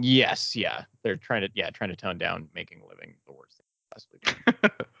 Yes, yeah, they're trying to tone down making living the worst thing possibly.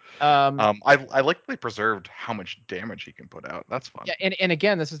 I like that they preserved how much damage he can put out. That's fun. Yeah, and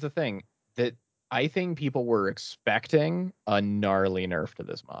again, this is the thing that I think people were expecting a gnarly nerf to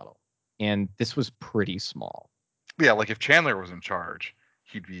this model, and this was pretty small. Yeah, like if Chandler was in charge,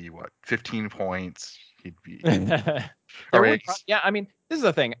 he'd be what, 15 points. He'd be. Yeah, I mean, this is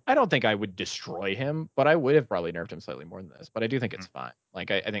the thing. I don't think I would destroy him, but I would have probably nerfed him slightly more than this. But I do think it's fine.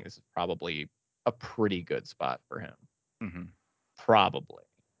 Like, I think this is probably a pretty good spot for him. Mm-hmm. Probably.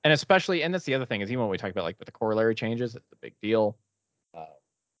 And especially, and that's the other thing, is even when we talk about like with the corollary changes, it's a big deal.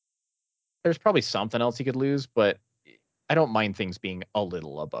 There's probably something else he could lose, but I don't mind things being a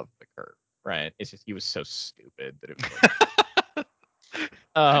little above the curve, right? It's just he was so stupid that it was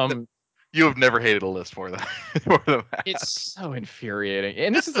like, you have never hated a list for that. It's so infuriating.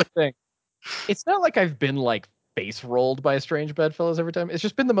 And this is the thing. It's not like I've been like face rolled by Strange Bedfellows every time. It's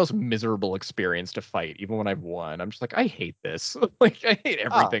just been the most miserable experience to fight, even when I've won. I'm just like, I hate this. Like, I hate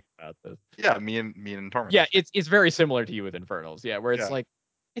everything about this. Yeah, me and Torment. Yeah, it's very similar to you with Infernals. Yeah, where it's like,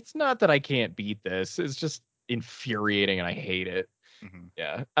 it's not that I can't beat this. It's just infuriating and I hate it. Mm-hmm.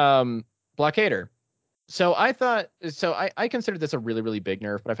 Yeah. Blockader. So I considered this a really, really big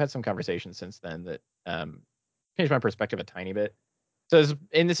nerf, but I've had some conversations since then that changed my perspective a tiny bit. So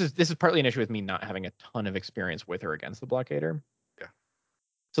this is partly an issue with me not having a ton of experience with her against the Blockader. Yeah.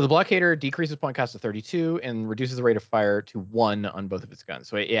 So the Blockader decreases point cost to 32 and reduces the rate of fire to 1 on both of its guns.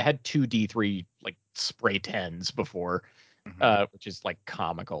 So it had 2 D3 like spray 10s before, which is like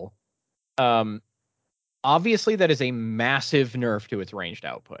comical. Obviously that is a massive nerf to its ranged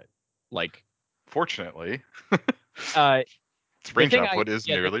output. Like, fortunately, its range output is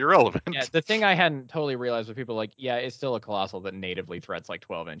nearly irrelevant. Yeah, the thing I hadn't totally realized with people like, yeah, it's still a colossal that natively threats like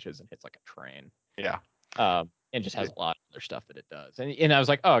 12 inches and hits like a train. Yeah. And just has a lot of other stuff that it does. And I was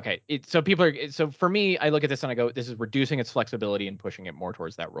like, oh, okay. So for me, I look at this and I go, this is reducing its flexibility and pushing it more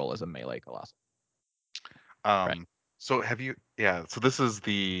towards that role as a melee colossal. Right. So so this is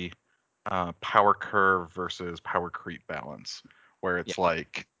the power curve versus power creep balance, where it's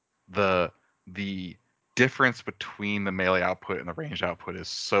like the difference between the melee output and the ranged output is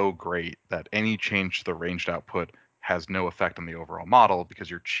so great that any change to the ranged output has no effect on the overall model because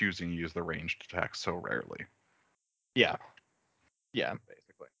you're choosing to use the ranged attack so rarely. Yeah. Yeah,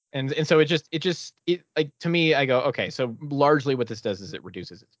 basically. And so it like to me, I go, okay, so largely what this does is it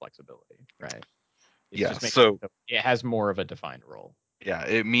reduces its flexibility, right? It's Yeah, just making so it has more of a defined role. yeah,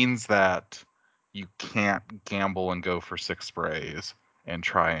 it means that you can't gamble and go for 6 sprays and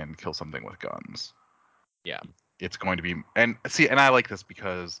try and kill something with guns. Yeah. It's going to be, and see, and I like this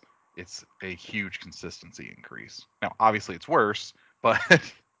because it's a huge consistency increase. Now, obviously, it's worse, but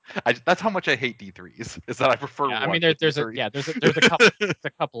that's how much I hate D3s. Is that I prefer Yeah, I one mean, to there's a D3. yeah, there's a couple a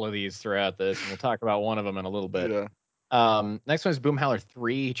couple of these throughout this, and we'll talk about one of them in a little bit. Yeah. Next one is Boomhowler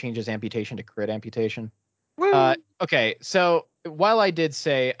 3. He changes amputation to crit amputation. Woo! Okay, so while I did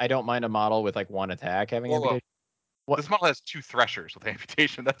say I don't mind a model with like one attack having Well, amputation, what? this model has 2 threshers with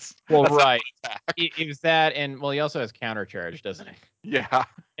amputation. That's Well, that's not right, an attack. it was that, and well, he also has countercharge, doesn't he? Yeah.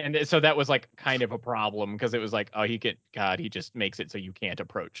 And so that was like kind of a problem because it was like, oh, he just makes it so you can't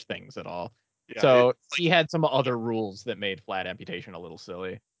approach things at all. Yeah. So It's he had some other rules that made flat amputation a little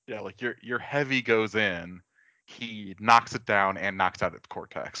silly. yeah, like your heavy goes in, he knocks it down and knocks out its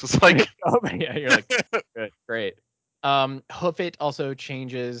cortex. It's like Oh, yeah, you're like, good, great. Hoof It also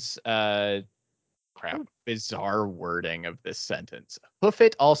changes crap. bizarre wording of this sentence. Hoof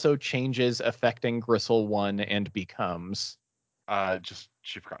It also changes affecting Gristle 1 and becomes. Just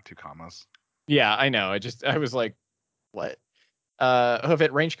she forgot 2 commas. Yeah, I know. I was like, what? Hoof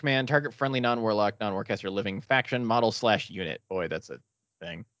It, range command, target friendly non-warlock, non-warcaster living faction, model / unit. Boy, that's a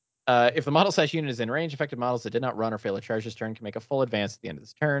thing. If the model / unit is in range, affected models that did not run or fail a charge this turn can make a full advance at the end of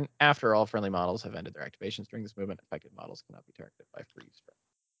this turn. After all friendly models have ended their activations during this movement, affected models cannot be targeted by freeze.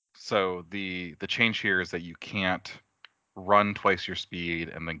 So the change here is that you can't run twice your speed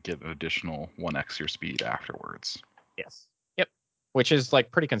and then get an additional 1x your speed afterwards. Yes. Yep. Which is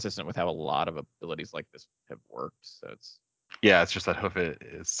like pretty consistent with how a lot of abilities like this have worked. So it's Yeah, it's just that Hoof It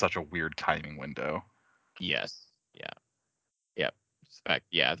is such a weird timing window. yes. Yeah. Yep. The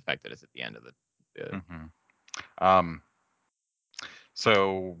fact that it's at the end of the Um,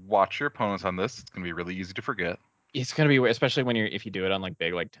 so watch your opponents on this. It's gonna be really easy to forget. it's gonna be especially when if you do it on like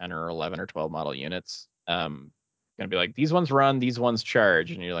big like 10 or 11 or 12 model units. Gonna be like these ones run, these ones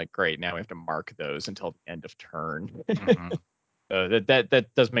charge, and you're like, great, now we have to mark those until the end of turn. Mhm. That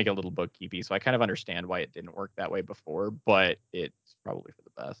does make it a little bookkeepy, so I kind of understand why it didn't work that way before, but it's probably for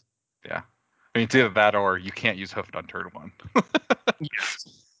the best. Yeah. I mean, it's either that or you can't use Hoof It on turn 1. Yes.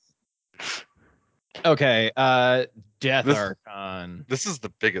 Okay, Death This Archon. this is the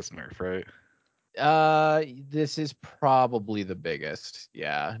biggest nerf, right? This is probably the biggest.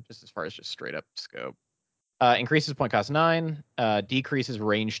 Yeah, just as far as just straight up scope. Increases point cost 9. Decreases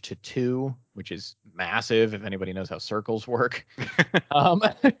range to 2, which is massive if anybody knows how circles work.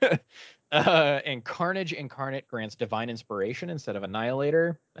 And Carnage Incarnate grants Divine Inspiration instead of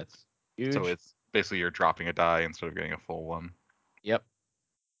Annihilator. That's huge. So it's basically you're dropping a die instead of getting a full one. Yep.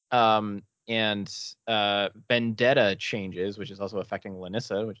 And Vendetta changes, which is also affecting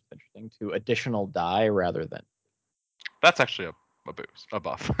Lanissa, which is interesting, to additional die rather than. That's actually a boost, a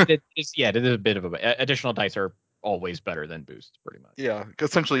buff. It is a bit of a additional dice are always better than boosts, pretty much. Yeah, 'cause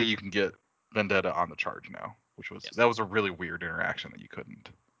essentially you can get Vendetta on the charge now, which was Yes. that was a really weird interaction that you couldn't.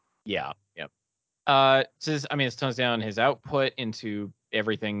 Yeah. Yep. It tones down his output into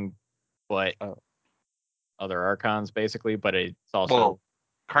everything but other archons, basically. But it's also Well,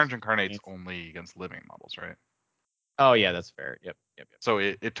 Carnage Incarnate's only against living models, right? Oh yeah, that's fair. Yep. So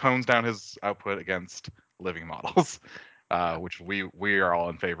it tones down his output against living models, which we are all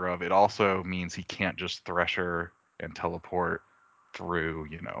in favor of. It also means he can't just Thresher and teleport through,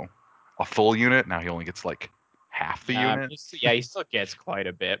 a full unit. Now he only gets like half the unit. He still gets quite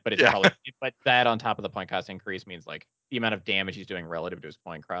a bit, but it's Yeah. probably but that on top of the point cost increase means like the amount of damage he's doing relative to his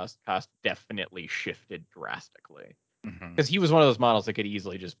point cost definitely shifted drastically. Because he was one of those models that could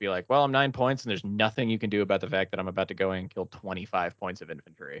easily just be like, well, I'm 9 points, and there's nothing you can do about the fact that I'm about to go in and kill 25 points of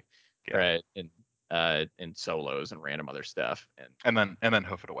infantry, right? And solos and random other stuff, And then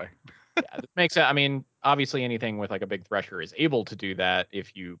hoof it away. yeah, this makes it. I mean, obviously, anything with like a big Thresher is able to do that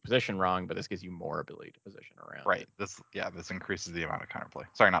if you position wrong, but this gives you more ability to position around. Right. This increases the amount of counterplay.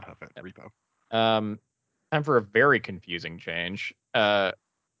 Sorry, not hoof it. Yep. Repo. Time for a very confusing change.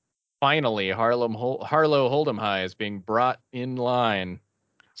 Finally, Harlow Hold'em High is being brought in line.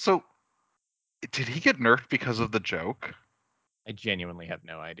 So, did he get nerfed because of the joke? I genuinely have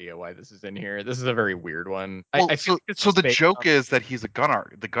no idea why this is in here. This is a very weird one. Well, I feel like so the joke is that he's the gun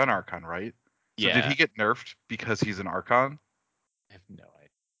archon, right? So did Yeah. he get nerfed because he's an archon? I have no idea.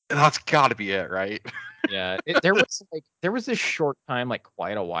 That's got to be it, right? Yeah, there was this short time like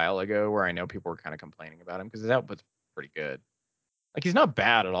quite a while ago where I know people were kind of complaining about him because his output's pretty good. Like he's not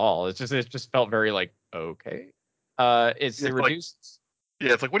bad at all. It just felt very like okay. It's It's like- reduced.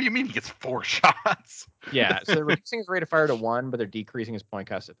 Yeah, it's like, what do you mean he gets 4 shots? Yeah, so they're reducing his rate of fire to 1, but they're decreasing his point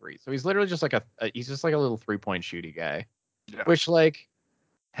cost to 3. So he's literally just like he's just like a little 3-point shooty guy, Yeah. which like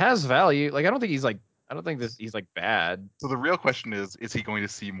has value. Like I don't think he's like bad. So the real question is he going to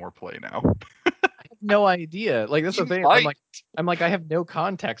see more play now? I have no idea. Like that's He the thing. might. I'm like I have no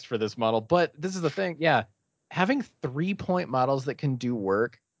context for this model, but this is the thing. Yeah, having 3-point models that can do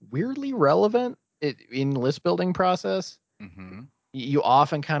work weirdly relevant in list building process. Mm-hmm. You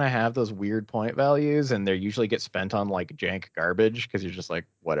often kind of have those weird point values, and they usually get spent on like jank garbage because you're just like,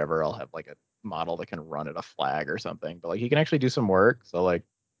 whatever, I'll have like a model that can run at a flag or something. But like he can actually do some work. So like,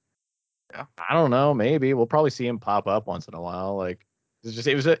 Yeah. I don't know, maybe we'll probably see him pop up once in a while. Like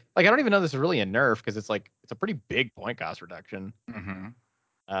it was like I don't even know this is really a nerf because it's like it's a pretty big point cost reduction. Mm-hmm.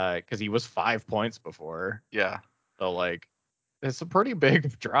 Because he was 5 points before. Yeah. So like it's a pretty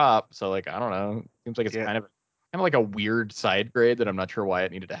big drop. So like I don't know. Seems like it's Yeah. kind of like a weird side grade that I'm not sure why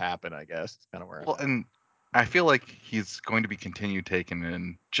it needed to happen, I guess. It's kind of where Well, I'm at. and I feel like he's going to be continued taking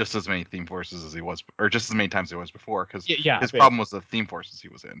in just as many theme forces as he was, or just as many times he was before, because Yeah, his problem was the theme forces he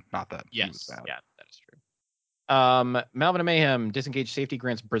was in, not that he was yes. bad. Yeah, that is true. Malvin of Mayhem, disengage safety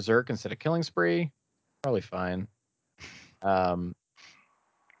grants Berserk instead of Killing Spree. Probably fine. I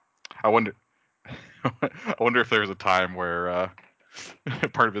wonder. I wonder if there was a time where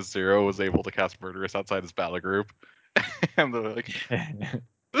part of his 0 was able to cast Murderous outside his battle group, and they're like,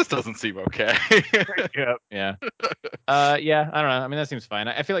 "This doesn't seem okay." Yep. Yeah. Yeah, I don't know. I mean, that seems fine.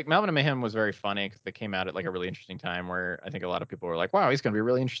 I feel like Malvin of Mayhem was very funny because they came out at like a really interesting time where I think a lot of people were like, wow, he's going to be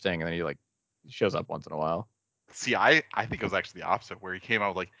really interesting. And then he shows up once in a while. See, I think it was actually the opposite, where he came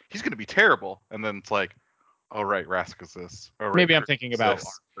out like he's going to be terrible, and then it's like, "Oh right, Rask is this. Oh right, Maybe I'm Chris thinking is about our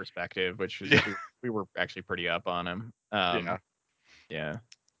this." perspective, which is Yeah. we were actually pretty up on him. Yeah. Yeah.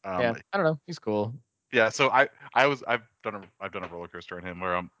 Um, Yeah. I don't know. He's cool. yeah. So I've done a roller coaster on him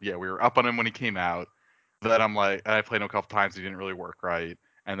where we were up on him when he came out. Then I'm like, and I played him a couple times. He didn't really work right.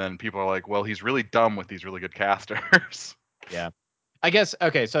 And then people are like, well, he's really dumb with these really good casters. Yeah. I guess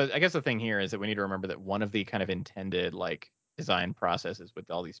okay, so I guess the thing here is that we need to remember that one of the kind of intended like design processes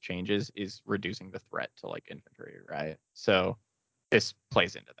with all these changes is reducing the threat to like infantry, right? So this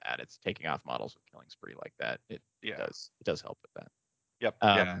plays into that. It's taking off models with killing spree like that. It Yeah. does help with that. Yep.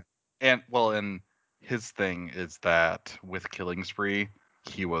 Yeah. And his thing is that with Killing Spree,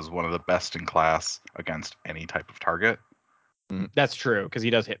 he was one of the best in class against any type of target. That's true because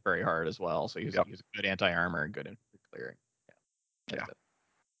he does hit very hard as well. So he's Yep. a good anti-armor and good infantry clearing.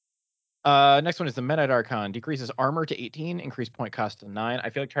 Yeah. Next one is the Midnight Archon. Decreases armor to 18, increase point cost to 9. I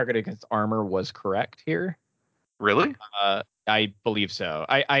feel like target against armor was correct here. Really? I believe so.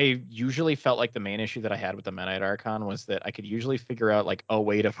 I usually felt like the main issue that I had with the Midnight Archon was that I could usually figure out like a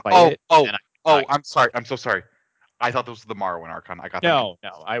way to fight it. I'm sorry. I'm so sorry. I thought this was the Morrowind Archon. I got No.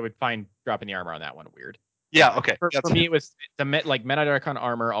 I would find dropping the armor on that one weird. Yeah. Okay. For me, it was the Midnight Archon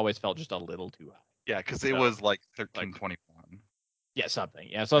armor always felt just a little too high. Yeah, because it was like 1321. Yeah, something.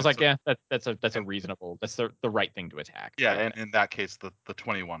 Yeah, so I was like, yeah, that's a reasonable. That's the right thing to attack. Yeah, and in that case, the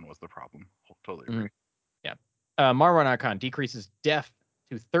 21 was the problem. Totally agree. Yeah. Marwan Archon decreases def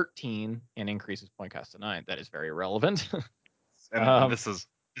to 13 and increases point cost to 9. That is very relevant. and this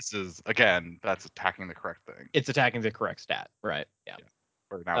is again, that's attacking the correct thing. It's attacking the correct stat, right? Yeah.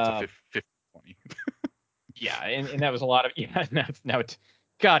 Or now it's a 50-20. Yeah, and that was a lot of now it's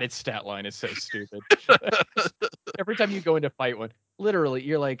God, its stat line is so stupid. Every time you go into fight one, literally,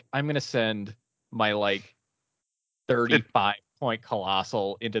 you're like, I'm gonna send my like 35-point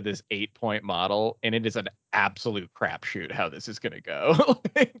colossal into this 8-point model, and it is an absolute crapshoot how this is gonna go.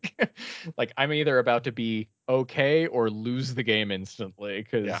 like I'm either about to be okay or lose the game instantly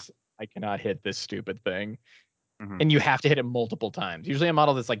because I cannot hit this stupid thing. And you have to hit it multiple times. Usually a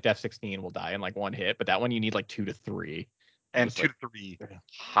model that's like def 16 will die in like one hit, but that one you need like 2 to 3. And 2 to 3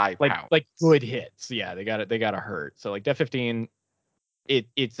 high pounds. Like good hits. Yeah, they gotta hurt. So like def 15, it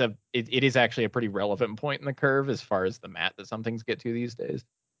is actually a pretty relevant point in the curve as far as the mat that some things get to these days.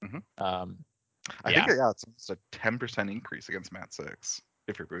 I think it's almost a 10% increase against mat 6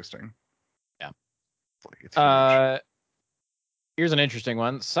 if you're boosting. Yeah. It's huge. Here's an interesting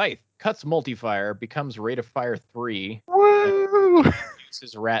one. Scythe cuts multi-fire, becomes rate of fire 3. Woo!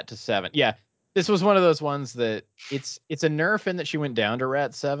 Reduces rat to 7. Yeah, this was one of those ones that it's a nerf in that she went down to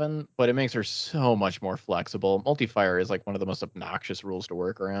rat 7, but it makes her so much more flexible. Multi-fire is like one of the most obnoxious rules to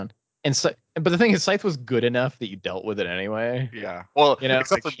work around. But the thing is, Scythe was good enough that you dealt with it anyway. Yeah. Well,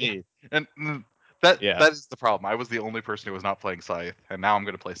 except for me. And that is the problem. I was the only person who was not playing Scythe, and now I'm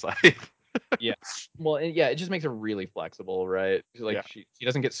going to play Scythe. Yeah. Well, yeah, it just makes her really flexible, right? Like Yeah. she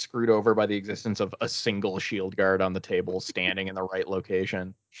doesn't get screwed over by the existence of a single shield guard on the table standing in the right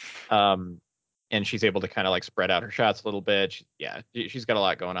location. Um, and she's able to kind of like spread out her shots a little bit. She's got a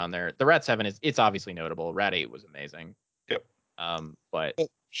lot going on there. The Rat 7 it's obviously notable. Rat 8 was amazing. Yep. But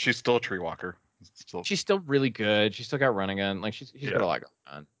She's still a tree walker. Still, she's still really good. She's still got running gun. Like she's got Yeah. a lot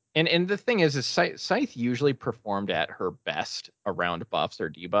going on. And the thing is Scythe usually performed at her best around buffs or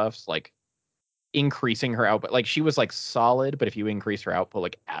debuffs, like increasing her output. Like she was like solid, but if you increase her output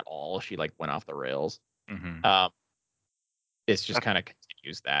like at all, she like went off the rails. mhm. It's just kind of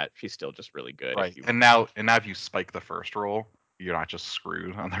continues that. She's still just really good. Right. If you And now if you spike the first roll, you're not just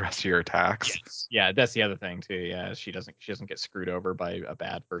screwed on the rest of your attacks. Yes. Yeah, that's the other thing too. Yeah, she doesn't get screwed over by a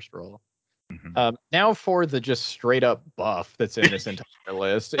bad first roll. Mhm. Now for the just straight up buff that's in this entire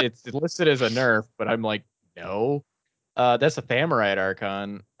list. It's listed as a nerf, but I'm like, no. That's a Thamorite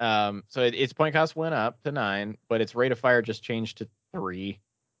Archon. So its point cost went up to 9, but its rate of fire just changed to 3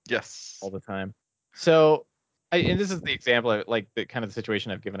 Yes. all the time. So, and this is the example of like the kind of the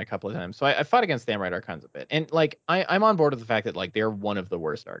situation I've given a couple of times. So I fought against Thamorite Archons a bit, and like I'm on board with the fact that like they're one of the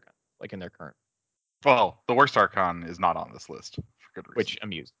worst Archons, like in their current, Well, the worst Archon is not on this list for good reason. which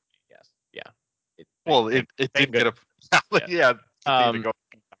amused me. Yes, yeah. Well, it thank did get a goodness. yeah. Continue to Um, go.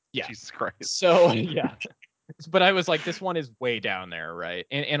 yeah. Jesus Christ. So yeah, but I was like, this one is way down there, right?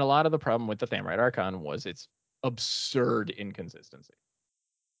 And a lot of the problem with the Thamorite Archon was its absurd inconsistency,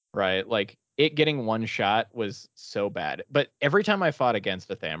 right? Like it getting one shot was so bad. But every time I fought against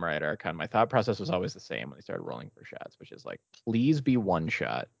a Thamorite Archon, my thought process was always the same when they started rolling for shots, which is like, please be one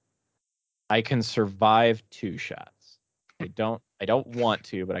shot. I can survive 2 shots. I don't want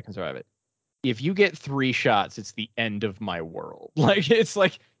to, but I can survive it. If you get 3 shots, it's the end of my world. Like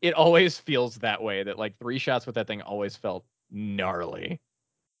it always feels that way, that like 3 shots with that thing always felt gnarly.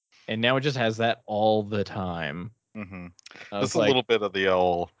 And now it just has that all the time. Mm-hmm. I This is was a like, little bit of the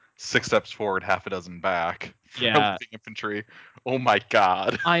old 6 steps forward, half a dozen back for yeah, living infantry. Oh my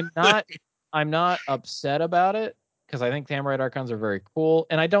god. I'm not upset about it because I think Thamorite Archons are very cool,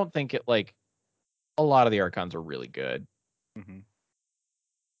 and I don't think it like a lot of the Archons are really good, Mm-hmm.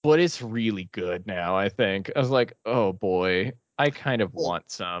 but it's really good now. I think I was like, oh boy, I kind of Well, want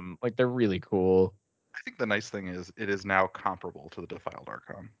some. Like they're really cool. I think the nice thing is it is now comparable to the Defiled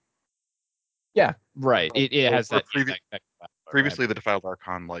Archon. Yeah, right. It has that. Yeah, that right. Previously, the Defiled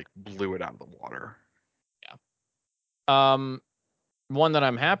Archon like blew it out of the water. One that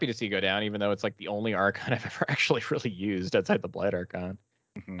I'm happy to see go down, even though it's like the only Archon I've ever actually really used outside the Blight Archon,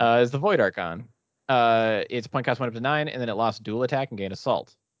 Mm-hmm. is the Void Archon. Its point cost went up to 9, and then it lost dual attack and gained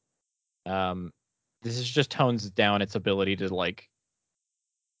assault. This is just tones down its ability to like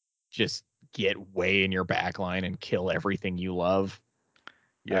just get way in your backline and kill everything you love.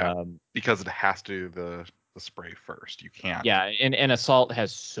 Yeah, because it has to do the spray first. You can't. Yeah, and assault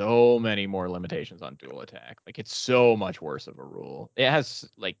has so many more limitations on dual attack. Like it's so much worse of a rule. It has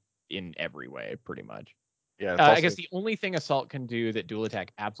like in every way, pretty much. Yeah, it's also, I guess the only thing assault can do that dual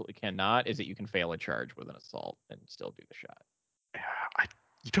attack absolutely cannot is that you can fail a charge with an assault and still do the shot. yeah,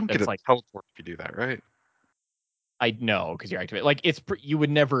 you don't get That's a like teleport if you do that, right? I know because you're activated. Like you would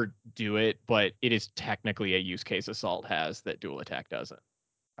never do it, but it is technically a use case assault has that dual attack doesn't.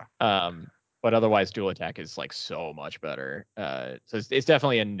 But otherwise, dual attack is like so much better. So it's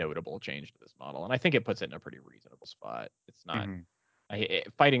definitely a notable change to this model, and I think it puts it in a pretty reasonable spot. It's not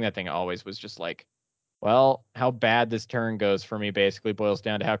fighting that thing always was just like, well, how bad this turn goes for me basically boils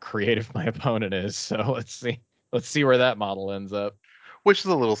down to how creative my opponent is. So let's see where that model ends up. Which is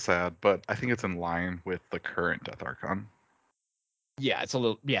a little sad, but I think it's in line with the current Death Archon. Yeah, it's a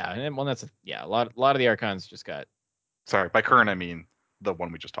little and well that's a lot of the Archons just got Sorry, by current I mean the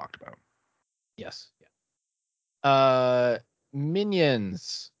one we just talked about. yes. Yeah.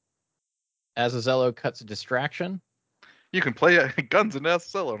 Minions. Azazello cuts a distraction. You can play guns in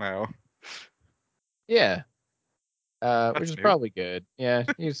Azazello now. Yeah. Which That's is new. probably good. Yeah,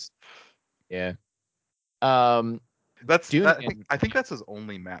 yeah. Um I think that's his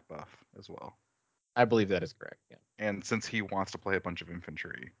only map buff as well. I believe that is correct. Yeah. And since he wants to play a bunch of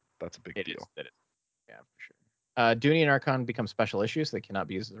infantry, that's a big deal. That is. Yeah, for sure. Dooney and Archon become special issues that cannot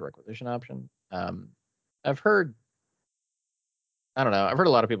be used as a requisition option. I've heard I don't know. I've heard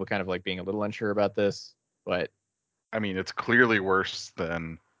a lot of people kind of like being a little unsure about this, but I mean, it's clearly worse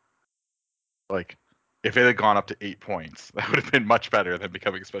than like if it had gone up to 8 points, that would have been much better than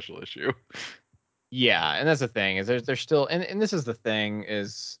becoming a special issue. yeah, and that's the thing is there's still and this is the thing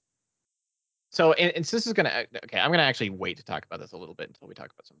is so and so this is gonna okay. I'm gonna actually wait to talk about this a little bit until we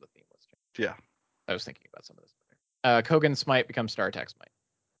talk about some of the theme list. Yeah. I was thinking about some of this. Kogan Smite becomes Star Attack Smite.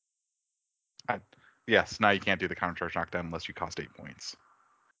 yes, now you can't do the countercharge knockdown unless you cost 8 points.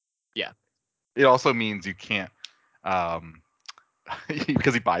 Yeah. It also means you can't,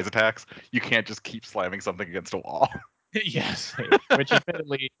 because he buys attacks, you can't just keep slamming something against a wall. Yes, which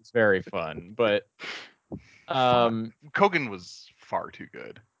admittedly is very fun, but Kogan was far too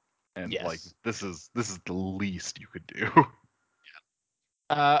good, and yes. like this is the least you could do.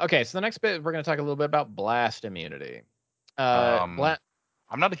 Okay, so the next bit we're going to talk a little bit about blast immunity. I'm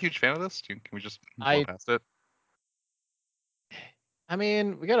not a huge fan of this. Can we just blow past it? I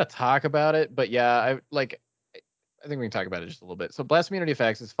mean, we got to talk about it, but yeah, I think we can talk about it just a little bit. So blast immunity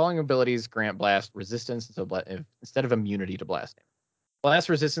effects is following abilities grant blast resistance instead of immunity to blast damage. Blast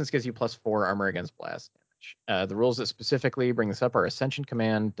resistance gives you +4 armor against blast damage. The rules that specifically bring this up are Ascension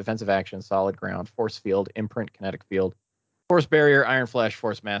Command, Defensive Action, Solid Ground, Force Field, Imprint, Kinetic Field, Force Barrier, Iron Flash,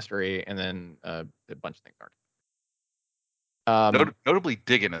 Force Mastery, and then a bunch of things aren't. Notably,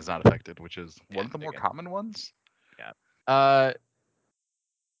 Diggin is not affected, which is one of the more common ones. Yeah.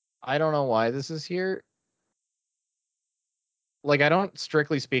 I don't know why this is here. Like, I don't,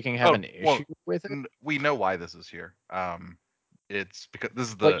 strictly speaking, have an issue with it. We know why this is here. It's because this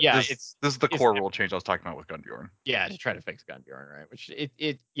is the core rule change I was talking about with Gunbjorn. Yeah, to try to fix Gunbjorn, right? Which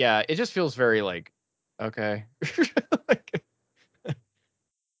it just feels very like, okay.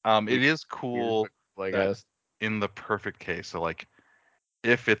 It is cool, I guess. In the perfect case. So like,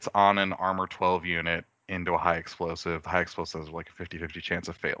 if it's on an armor 12 unit into a high explosive, the high explosive has like a 50-50 chance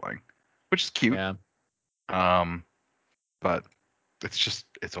of failing, which is cute. Yeah. But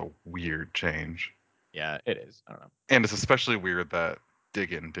it's a weird change. Yeah, it is. I don't know. And it's especially weird that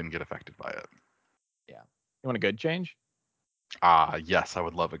Diggin didn't get affected by it. Yeah. You want a good change? Yes, I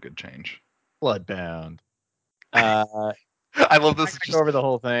would love a good change. Bloodbound. I love this. Just over the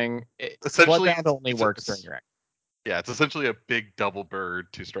whole thing. Essentially, Bloodbound only works during your action. Yeah, it's essentially a big double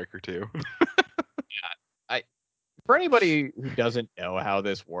bird 2-striker 2. For anybody who doesn't know how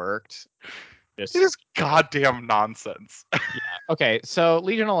this worked, it is goddamn nonsense. Yeah. Okay. So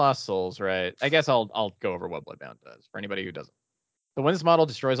Legion of Lost Souls, right? I guess I'll go over what Bloodbound does for anybody who doesn't. So when this model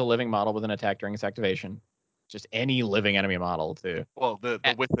destroys a living model with an attack during its activation, just any living enemy model too. Well, the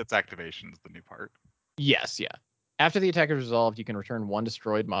with its activation is the new part. Yes. Yeah. After the attack is resolved, you can return one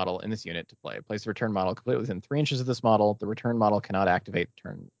destroyed model in this unit to play. Place the return model completely within 3 inches of this model. The return model cannot activate the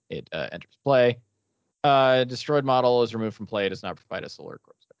turn it enters play. Destroyed model is removed from play. It does not provide a solar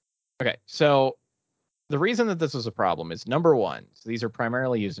corpse. Okay, so the reason that this was a problem is number one. So these are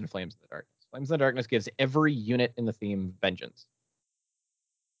primarily used in Flames in the Darkness. Flames in the Darkness gives every unit in the theme vengeance.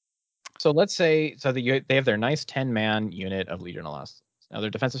 So let's say they have their nice 10-man unit of Legion of Lost Souls. Now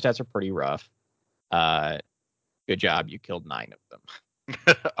their defensive stats are pretty rough. Good job, you killed 9 of them.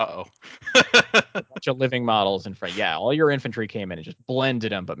 Uh-oh. A bunch of living models in front. Yeah, all your infantry came in and just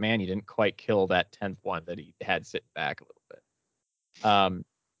blended them, but man, you didn't quite kill that 10th one that he had sitting back a little bit.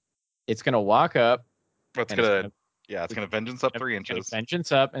 It's gonna walk up. It's gonna vengeance up 3 inches.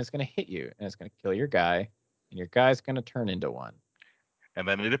 Vengeance up, and it's gonna hit you, and it's gonna kill your guy, and your guy's gonna turn into one. And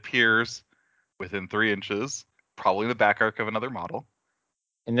then it appears within 3 inches, probably in the back arc of another model.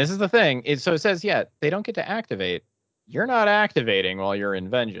 And this is the thing. So it says, yeah, they don't get to activate. You're not activating while you're in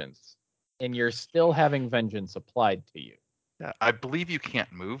vengeance, and you're still having vengeance applied to you. Yeah, I believe you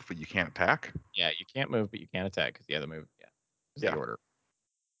can't move, but you can't attack. Yeah, you can't move, but you can attack because the move. Yeah, is the order.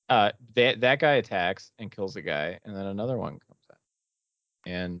 That guy attacks and kills a guy, and then another one comes out.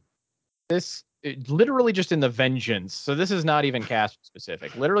 And this literally just in the vengeance. So this is not even cast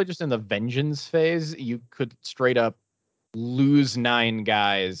specific. Literally just in the vengeance phase, you could straight up lose 9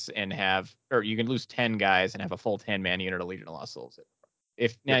 guys and or you can lose 10 guys and have a full 10-man unit of Legion of Lost Souls.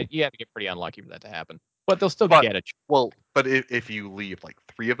 Now you have to get pretty unlucky for that to happen, but they'll still get it. Well, but if you leave like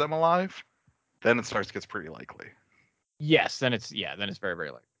 3 of them alive, then it starts to get pretty likely. Yes, then it's very,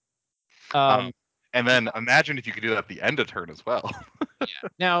 very likely. And then imagine if you could do that at the end of turn as well. Yeah.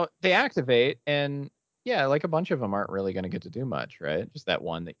 Now they activate, and yeah, like a bunch of them aren't really going to get to do much, right? Just that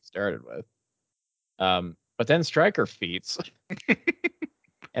one that you started with. But then Striker feats,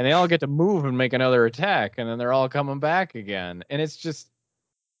 and they all get to move and make another attack, and then they're all coming back again, and it's just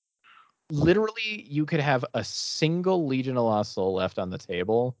literally you could have a single Legion of Lost Soul left on the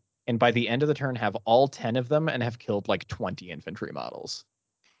table, and by the end of the turn have all 10 of them and have killed like 20 infantry models.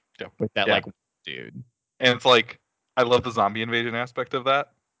 Yeah. With that, like, dude. And it's like, I love the zombie invasion aspect of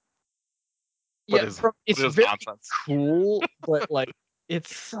that. Yeah, it's very nonsense. Cool, but like it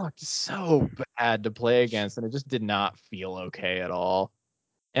sucked so bad to play against, and it just did not feel okay at all.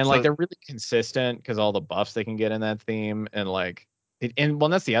 And like they're really consistent because all the buffs they can get in that theme, and like,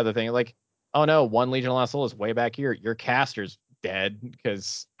 that's the other thing. Like, oh no, one Legion of Lost Soul is way back here. Your caster's dead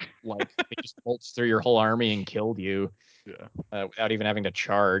because like they just bolts through your whole army and killed you. Yeah. Without even having to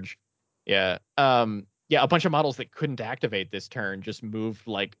charge. Yeah. Yeah, a bunch of models that couldn't activate this turn just moved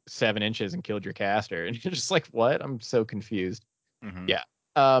like 7 inches and killed your caster. And you're just like, what? I'm so confused. Mm-hmm. Yeah.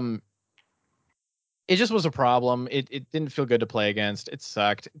 It just was a problem. It didn't feel good to play against. It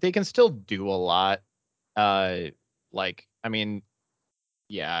sucked. They can still do a lot. Like, I mean,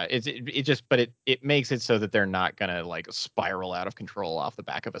 yeah, it just, but it makes it so that they're not gonna like spiral out of control off the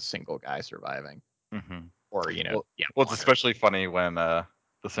back of a single guy surviving. Mm-hmm. Or, Well, yeah. well, it's especially funny when the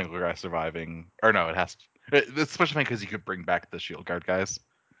single guy surviving, or no, it has to. It's especially funny because you could bring back the shield guard guys.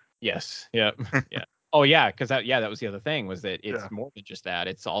 Yes. Yep. Yeah. Oh yeah, because that was the other thing, was that it's Yeah. more than just that.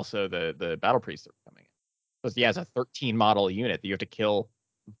 It's also the battle priests that are coming in. Because he has a 13 model unit that you have to kill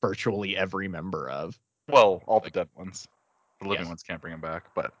virtually every member of. Well, all the dead ones. The living Yes. ones can't bring them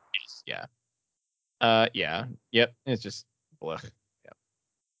back, but Yes. Yeah. Yeah. Yep. It's just blech. Yeah.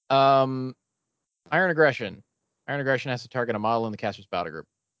 Iron Aggression. Iron Aggression has to target a model in the caster's battle group.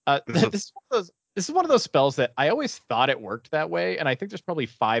 This is one of those spells that I always thought it worked that way, and I think there's probably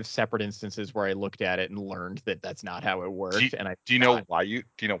 5 separate instances where I looked at it and learned that that's not how it worked. do you know why you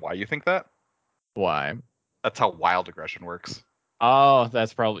think that? Why? That's how wild aggression works. Oh,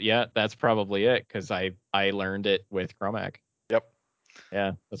 that's probably it, because I learned it with Chromac. Yep.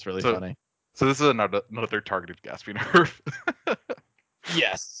 Yeah, that's really funny. So this is another targeted Gaspy nerf.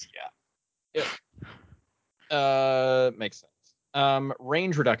 Yes. Yeah. Yep. Makes sense.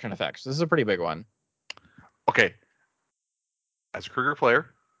 Range reduction effects. This is a pretty big one. Okay. As a Kruger player,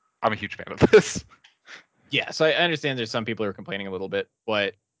 I'm a huge fan of this. Yeah, so I understand there's some people who are complaining a little bit,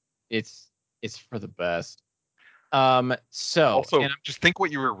 but it's for the best. So Also, just think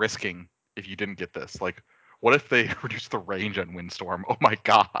what you were risking if you didn't get this. Like, what if they reduce the range on Windstorm? Oh my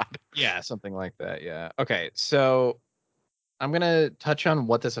god. Yeah, something like that. Yeah. Okay, so I'm gonna touch on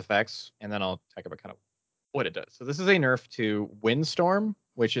what this affects, and then I'll talk about kind of what it does. So this is a nerf to Windstorm,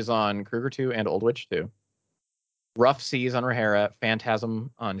 which is on Kruger 2 and Old Witch 2. Rough Seas on Rhaenyra,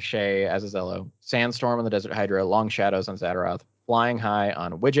 Phantasm on Shay Azazello, Sandstorm on the Desert Hydra, Long Shadows on Zadaroth, Flying High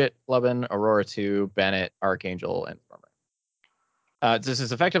on Widget, Lubin, Aurora 2, Bennett, Archangel, and Stormbringer. This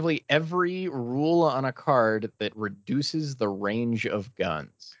is effectively every rule on a card that reduces the range of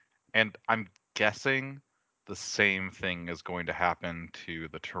guns. And I'm guessing the same thing is going to happen to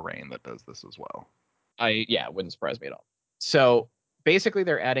the terrain that does this as well. It wouldn't surprise me at all. So basically,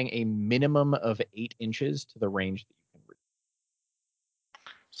 they're adding a minimum of 8 inches to the range that you can reach.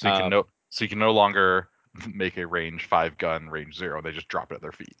 So you can no longer make a range 5 gun range 0. They just drop it at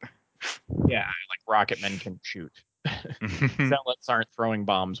their feet. Yeah, like rocketmen can shoot. Zealots aren't throwing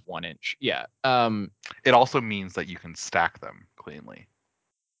bombs 1 inch. Yeah. It also means that you can stack them cleanly.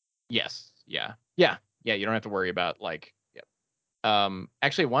 Yes. Yeah. You don't have to worry about like. Yep.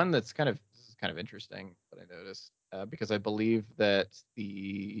 Actually, one this is kind of interesting that I noticed because I believe that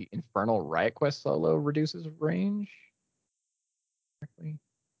the Infernal Riot Quest solo reduces range.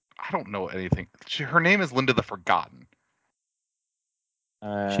 I don't know anything. Her name is Linda the Forgotten.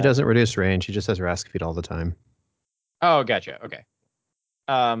 She doesn't reduce range. She just has Rask feed all the time. Oh, gotcha. Okay.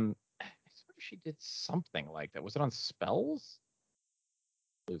 I swear she did something like that. Was it on spells?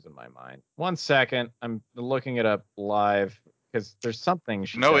 Losing my mind. 1 second. I'm looking it up live because there's something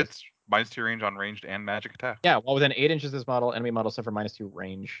she No, does. it's -2 range on ranged and magic attack. Yeah, well, within 8 inches of this model, enemy models suffer -2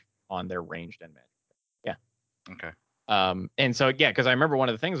 range on their ranged and magic. Yeah. Okay. And so because I remember one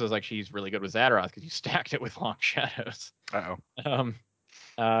of the things was like she's really good with Zadaroth because you stacked it with Long Shadows. Uh-oh.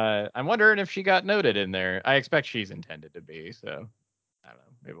 I'm wondering if she got noted in there. I expect she's intended to be, so I don't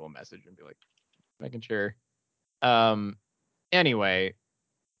know. Maybe we'll message and be like, making sure. Anyway,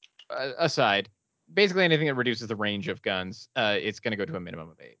 aside, basically anything that reduces the range of guns, it's going to go to a minimum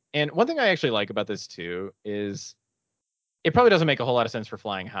of 8. And one thing I actually like about this too is it probably doesn't make a whole lot of sense for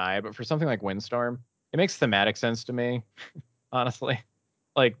Flying High, but for something like Windstorm, it makes thematic sense to me, honestly.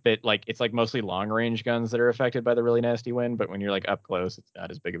 Like that, like it's like mostly long range guns that are affected by the really nasty wind, but when you're like up close, it's not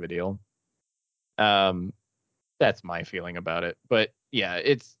as big of a deal. That's my feeling about it. But yeah,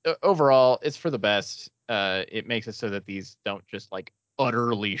 it's overall it's for the best. It makes it so that these don't just like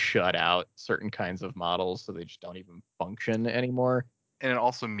utterly shut out certain kinds of models, so they just don't even function anymore. And it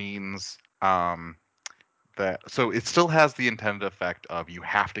also means that so it still has the intended effect of you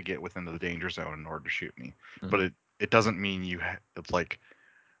have to get within the danger zone in order to shoot me, but it doesn't mean it's like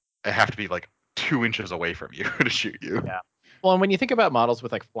I have to be like 2 inches away from you to shoot you. Yeah. Well, and when you think about models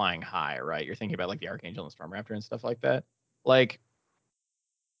with like Flying High, right? You're thinking about like the Archangel and Stormraptor and stuff like that. Like,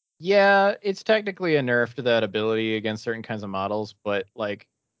 yeah, it's technically a nerf to that ability against certain kinds of models, but like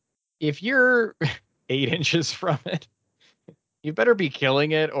if you're 8 inches from it, you better be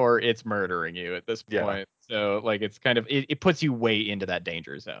killing it or it's murdering you at this Yeah. point. So like it's kind of it puts you way into that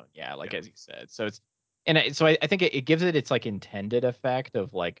danger zone. Yeah, like Yeah. as you said. So it's so I think it gives it its like intended effect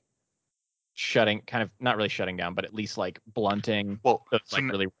of like shutting kind of not really shutting down, but at least like blunting Well, those so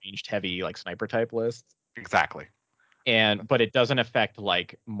like really ranged heavy like sniper type lists. exactly. But it doesn't affect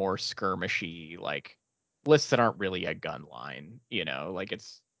like more skirmishy like lists that aren't really a gun line, like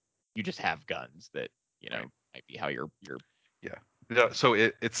it's you just have guns that, Right. might be how you're Yeah. So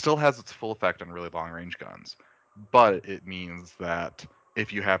it still has its full effect on really long range guns, but it means that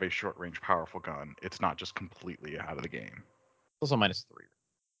if you have a short range powerful gun, it's not just completely out of the game. also -3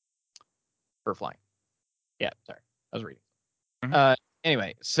 for flying. Yeah, sorry. I was reading. Mhm.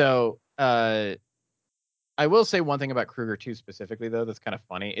 Anyway, so I will say one thing about Kruger 2 specifically though that's kind of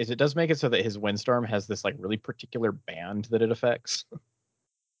funny is it does make it so that his windstorm has this like really particular band that it affects.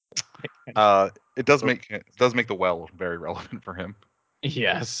 It does make the well very relevant for him.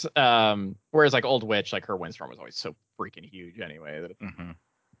 Yes. Whereas like Old Witch, like her windstorm was always so freaking huge anyway that Hmm.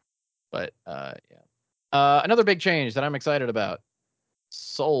 but yeah. Another big change that I'm excited about.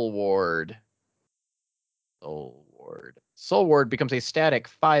 Soul Ward. Soul Ward. Soul Ward becomes a static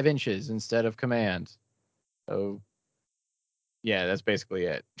 5 inches instead of command. So yeah, that's basically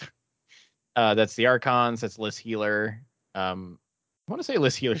it. That's the Archons, that's Liss Healer. I want to say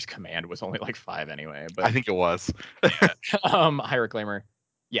Liss Healer's command was only like 5 anyway, but I think it was. yeah. High Reclaimer.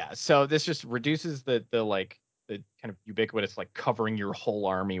 Yeah, so this just reduces the like the kind of ubiquitous like covering your whole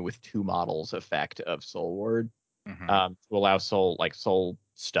army with 2 models effect of Soul Ward. Hmm. To allow soul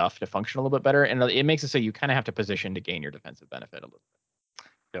stuff to function a little bit better, and it makes it so you kind of have to position to gain your defensive benefit a little bit.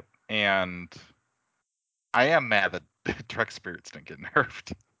 Yep. And I am mad that Direct Spirits didn't get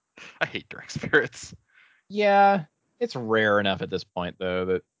nerfed. I hate Direct Spirits. Yeah, it's rare enough at this point though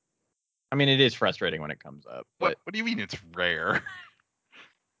that I mean it is frustrating when it comes up, but What do you mean it's rare?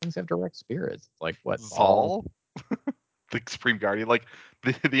 things have direct spirits. Like what Ball? Zal? The Supreme Guardian? Like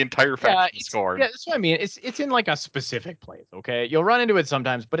the entire Yeah, faction scorn. that's what I mean. It's in like a specific place, okay? You'll run into it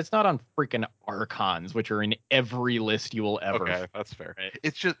sometimes, but it's not on freaking Archons, which are in every list you will ever Okay, that's fair. right?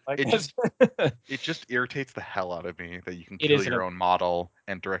 It's just Like it just irritates the hell out of me that you can it kill is your own model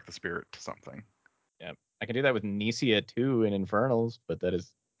and direct the spirit to something. yeah. I can do that with Nisia too in Infernals, but that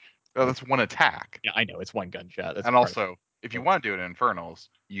is Oh, that's one attack. yeah, I know it's one gunshot. That's And part of also, if you it. want to do it in Infernals,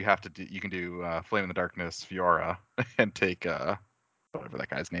 you can do Flame in the Darkness, Fiora, and take whatever that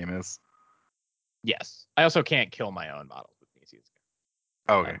guy's name is. Yes. I also can't kill my own models with Nisia's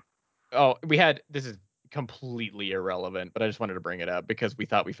Oh, okay. this is completely irrelevant, but I just wanted to bring it up because we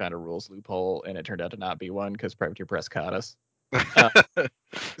thought we found a rules loophole and it turned out to not be one because Privateer Press caught us.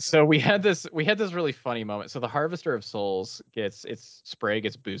 So we had this really funny moment. So the Harvester of Souls gets its spray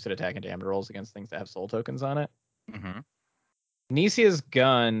gets boosted attack and damage rolls against things that have soul tokens on it. Hmm. Nisia's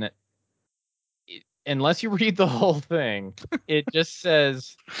gun, unless you read the whole thing, it just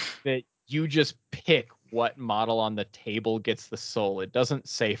says that you just pick what model on the table gets the soul. It doesn't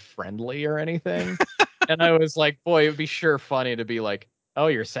say friendly or anything. And I was like, boy, it would be sure funny to be like, oh,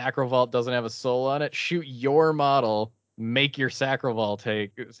 your Sacrovault doesn't have a soul on it. Shoot your model, make your Sacrovault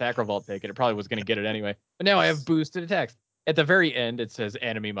take it. It probably was going to get it anyway. But now I have boosted attacks. At the very end, it says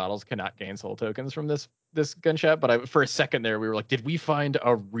enemy models cannot gain soul tokens from this gunshot. But for a second there, we were like, did we find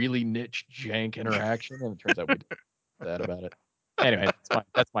a really niche jank interaction? And it turns out we did that about it. Anyway,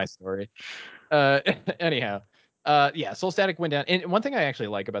 that's my story. Anyhow, yeah, Soul Static went down. And one thing I actually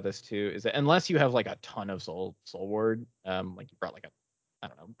like about this too is that unless you have like a ton of Soul Ward, like you brought like I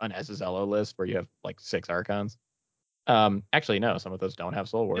don't know, an Azazello list where you have like 6 Archons. Actually no, some of those don't have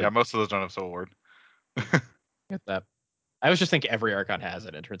Soul Yeah, Ward. most of those don't have Soul Ward. Get that. I always just think every Archon has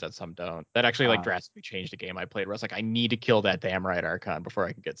it, and it turns out some don't. That actually like drastically changed a game I played where I was like, I need to kill that damn right Archon before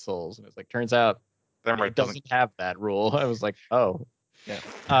I can get souls. And it's like, turns out Thermite it doesn't have that rule. I was like, oh. Yeah.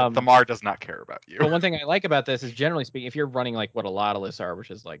 Thamar does not care about you. But one thing I like about this is generally speaking, if you're running like what a lot of lists are,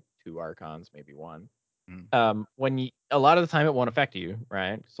 which is like 2 Archons, maybe 1, when you a lot of the time it won't affect you,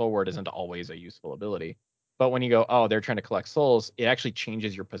 right? Soul Ward isn't always a useful ability. But when you go, oh, they're trying to collect souls, it actually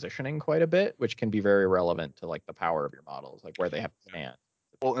changes your positioning quite a bit, which can be very relevant to like the power of your models, like where they have to stand.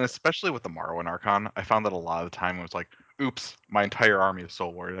 Well, and especially with the Morrowind Archon, I found that a lot of the time it was like, oops, my entire army is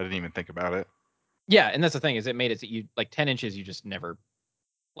Soul Ward. I didn't even think about it. Yeah, and that's the thing is it made it so you like 10 inches, you just never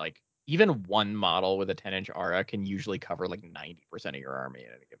like even one model with a 10-inch aura can usually cover like 90% of your army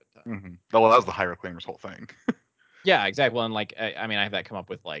at any given time. Mm-hmm. Well, that was the High Reclaimer's whole thing. Yeah, exactly. Well, and like I mean, I have that come up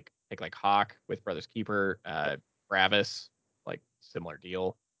with like like Hawk with Brothers Keeper, Bravis, like similar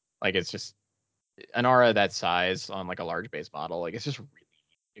deal. Like it's just an aura that size on like a large base model. Like it's just really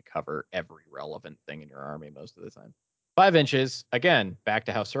easy to cover every relevant thing in your army most of the time. 5 inches, again, back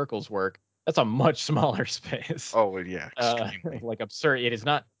to how circles work. That's a much smaller space. Oh yeah, extremely. Like absurd. It is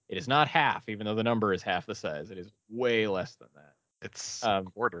not half, even though the number is half the size. It is way less than that. It's a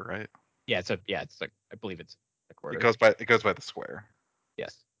quarter, right? Yeah, it's I believe it's a quarter. It goes by the square.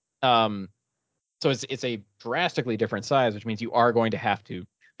 Yes. So it's a drastically different size, which means you are going to have to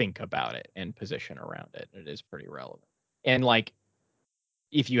think about it and position around it. It is pretty relevant. And like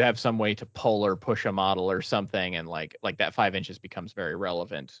if you have some way to pull or push a model or something, and like that 5 inches becomes very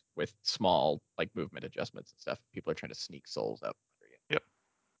relevant with small like movement adjustments and stuff. People are trying to sneak souls up under you. Yep.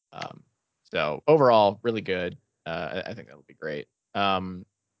 So overall, really good. I think that'll be great.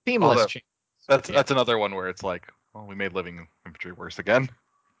 Themeless changes. That's another one where it's like, well, we made living infantry worse again.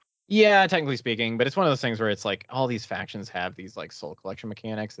 Yeah, technically speaking, but it's one of those things where it's like all these factions have these like soul collection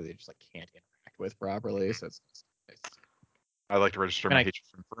mechanics that they just like can't interact with properly. So it's I'd like to register my hatred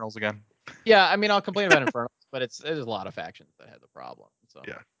for Infernals again. Yeah, I mean, I'll complain about Infernals, but there's a lot of factions that had the problem. So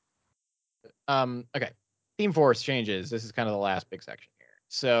yeah. Okay. Theme Force changes. This is kind of the last big section here.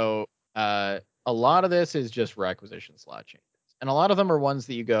 So a lot of this is just requisition slot changes, and a lot of them are ones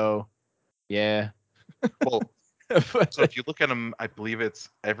that you go, yeah. Well, so if you look at them, I believe it's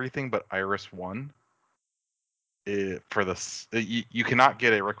everything but Iris 1. For this, you cannot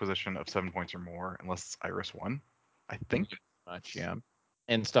get a requisition of 7 points or more unless it's Iris 1, I think. Much, yeah.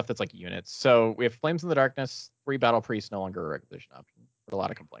 And stuff that's like units. So we have Flames in the Darkness, 3 Battle Priests, no longer a requisition option. But a lot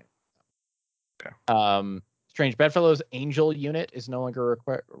of complaints. Okay. Strange Bedfellows Angel unit is no longer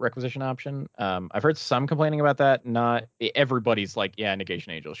a requisition option. I've heard some complaining about that. Not everybody's like, yeah,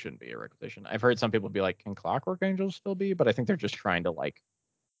 Negation Angels shouldn't be a requisition. I've heard some people be like, can Clockwork Angels still be? But I think they're just trying to like.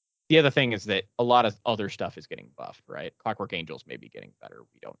 The other thing is that a lot of other stuff is getting buffed, right? Clockwork Angels may be getting better.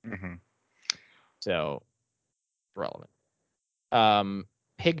 We don't know. Mm-hmm. So it's relevant.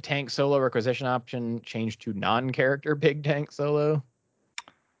 Pig Tank solo requisition option changed to non-character Pig Tank solo.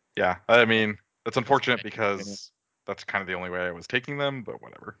 Yeah, I mean, that's unfortunate because that's kind of the only way I was taking them, but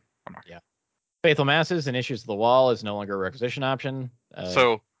whatever. I'm not. Yeah. Faithful Masses and Issues of the Wall is no longer a requisition option.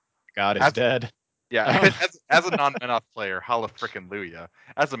 So God is dead. Yeah, as a non-Menoth player, hallelujah.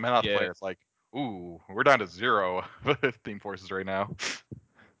 As a Menoth player, it's like, ooh, we're down to 0 Theme Forces right now.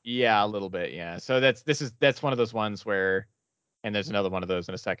 Yeah, a little bit, yeah. So that's one of those ones where, and there's another one of those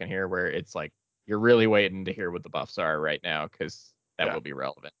in a second here, where it's like you're really waiting to hear what the buffs are right now, because that will be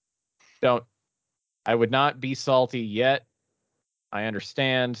relevant. I would not be salty yet. I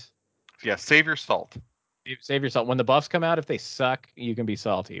understand. Yeah, save your salt. Save your salt. When the buffs come out, if they suck, you can be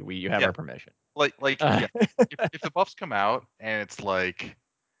salty. You have our permission. Yeah. If the buffs come out and it's like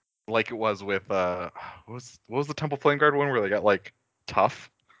it was with what was the Temple Flame Guard one where they got like tough?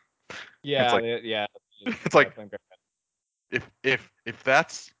 Yeah, It's like if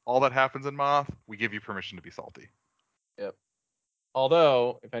that's all that happens in Moth, we give you permission to be salty. Yep.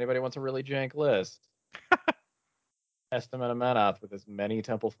 Although, if anybody wants a really jank list, Testament of Menoth with as many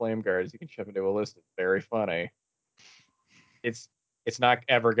Temple Flame Guards you can shove into a list is very funny. It's not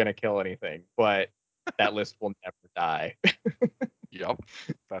ever going to kill anything, but that list will never die. Yep,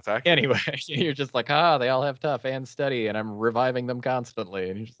 that's accurate. Anyway, you're just like, they all have tough and steady, and I'm reviving them constantly,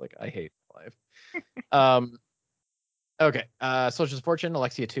 and you're just like, I hate life. Okay, Soldiers of Fortune,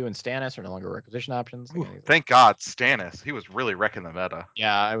 Alexia 2, and Stannis are no longer requisition options. Ooh, thank God, Stannis. He was really wrecking the meta.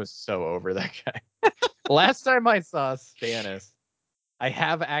 Yeah, I was so over that guy. Last time I saw Stannis, I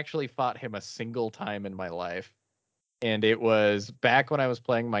have actually fought him a single time in my life. And it was back when I was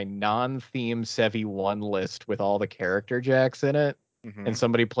playing my non-theme Sevi 1 list with all the character jacks in it. Mm-hmm. And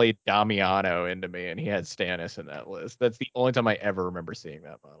somebody played Damiano into me, and he had Stannis in that list. That's the only time I ever remember seeing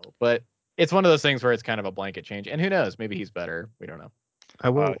that model. But it's one of those things where it's kind of a blanket change. And who knows? Maybe he's better. We don't know. I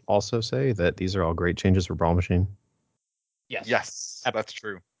will also say that these are all great changes for Brawl Machine. Yes, that's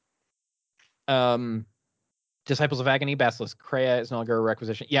true. Disciples of Agony, Basilisk Kreia is no longer a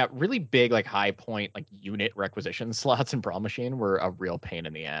requisition. Yeah, really big, like high point, like unit requisition slots in Brawl Machine were a real pain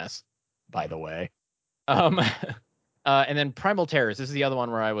in the ass, by the way. And then Primal Terrors. This is the other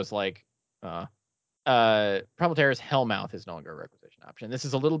one where I was like, Primal Terrors Hellmouth is no longer a requisition option. This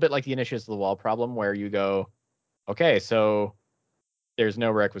is a little bit like the Initiates of the Wall problem, where you go, okay, so there's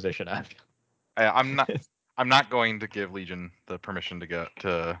no requisition option. I'm not going to give Legion the permission to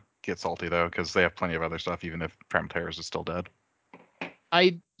get salty though, because they have plenty of other stuff, even if Primal Terrors is still dead.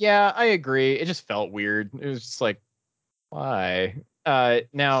 I agree. It just felt weird. It was just like, why?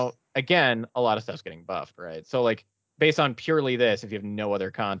 Now again, a lot of stuff's getting buffed, right? So like based on purely this, if you have no other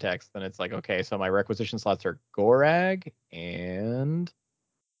context, then it's like, okay, so my requisition slots are Gorag and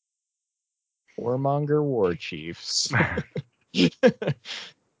Warmonger War Chiefs.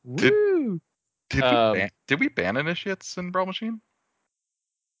 Woo! Did we ban initiates in Brawl Machine?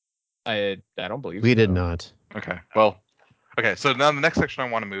 I don't believe We so. did not. Okay. Well, okay. So now the next section I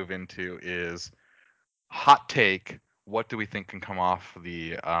want to move into is hot take. What do we think can come off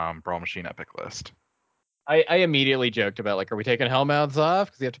the Brawl Machine Epic list? I immediately joked about like, are we taking Hellmouths off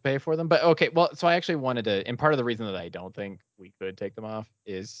because you have to pay for them? But okay, well, so I actually wanted to, and part of the reason that I don't think we could take them off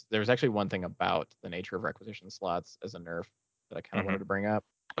is there's actually one thing about the nature of requisition slots as a nerf that I kind of wanted to bring up.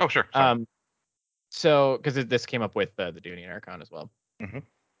 Oh, sure. Sorry. So because this came up with the Dooney and Archon as well. Mhm.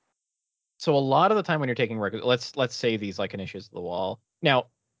 So a lot of the time when you're taking let's say these like initiates of the wall. Now,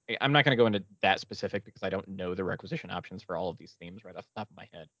 I'm not going to go into that specific because I don't know the requisition options for all of these themes right off the top of my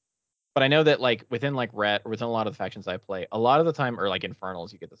head. But I know that like within like Ret or within a lot of the factions I play, a lot of the time, or like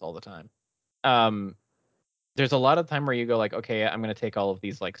Infernals, you get this all the time. There's a lot of time where you go like, okay, I'm gonna take all of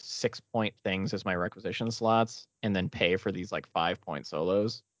these like 6-point things as my requisition slots and then pay for these like 5-point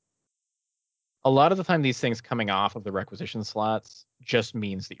solos. A lot of the time these things coming off of the requisition slots just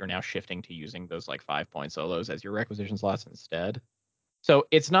means that you're now shifting to using those like 5-point solos as your requisition slots instead. So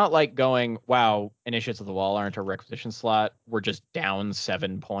it's not like going, wow, initiates of the wall aren't a requisition slot. We're just down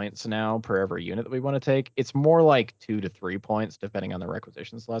 7 points now per every unit that we want to take. It's more like 2 to 3 points depending on the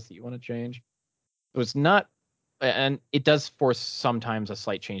requisition slots that you want to change. So it's not, and it does force sometimes a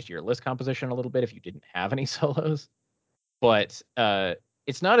slight change to your list composition a little bit if you didn't have any solos. But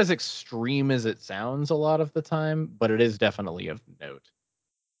it's not as extreme as it sounds a lot of the time, but it is definitely of note.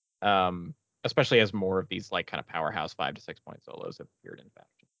 Especially as more of these like kind of powerhouse 5 to 6 point solos have appeared in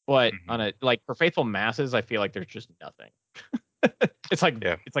faction. But on a like for Faithful Masses, I feel like there's just nothing. it's like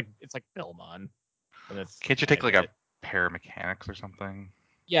Belmon. And it's Can't you take like a pair of mechanics or something?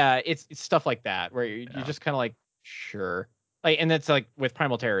 Yeah, it's stuff like that where you're just kind of like, sure. Like, and it's like with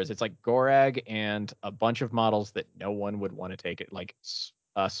Primal Terrors, it's like Gorag and a bunch of models that no one would want to take it, like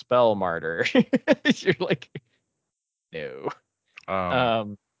a Spell Martyr. You're like, no.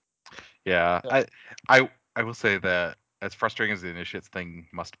 Yeah, I will say that as frustrating as the initiates thing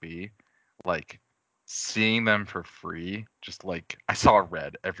must be, like seeing them for free, just like I saw a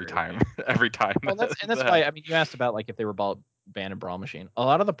red every time, every time. Well, that's why I mean you asked about like if they were banned in Brawl Machine. A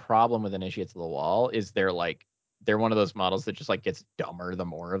lot of the problem with Initiates of the Wall is they're one of those models that just like gets dumber the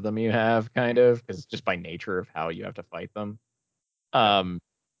more of them you have, kind of, because just by nature of how you have to fight them.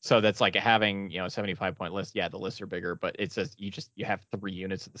 So that's like having, a 75-point list. Yeah, the lists are bigger, but it says you have 3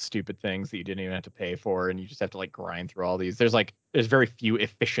 units of the stupid things that you didn't even have to pay for, and you just have to like grind through all these. There's very few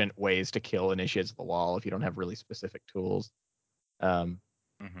efficient ways to kill Initiates of the Wall if you don't have really specific tools. I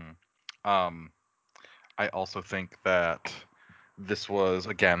also think that this was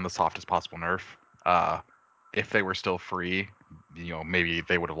again the softest possible nerf. If they were still free, maybe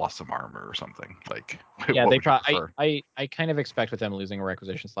they would have lost some armor or something. Like, yeah, what they would you prefer? I kind of expect with them losing a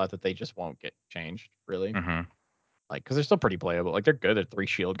requisition slot that they just won't get changed, really. Like, because they're still pretty playable. Like, they're good. They're 3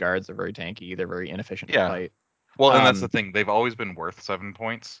 shield guards. They're very tanky. They're very inefficient to fight. Well, and that's the thing. They've always been worth 7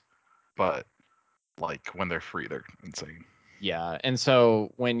 points, but like when they're free, they're insane. Yeah, and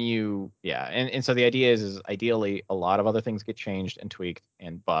so and so the idea is ideally a lot of other things get changed and tweaked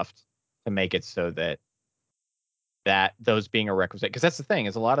and buffed to make it so that those being a requisite, because that's the thing,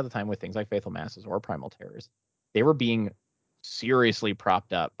 is a lot of the time with things like Faithful Masses or Primal Terrors, they were being seriously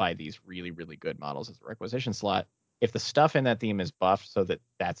propped up by these really, really good models as a requisition slot. If the stuff in that theme is buffed so that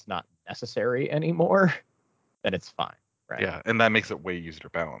that's not necessary anymore, then it's fine, right? Yeah, and that makes it way easier to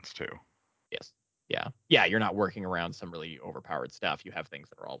balance too. Yes. Yeah. You're not working around some really overpowered stuff. You have things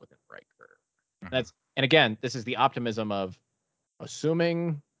that are all within the right curve. And again, this is the optimism of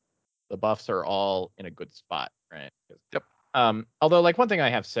assuming the buffs are all in a good spot, right? Yep. Although, like, one thing I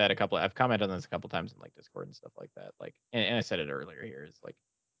have said I've commented on this a couple times in like Discord and stuff like that. Like, and I said it earlier here, is like,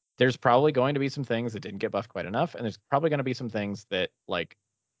 there's probably going to be some things that didn't get buffed quite enough, and there's probably going to be some things that like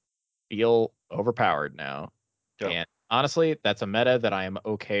feel overpowered now. Yep. And honestly, that's a meta that I am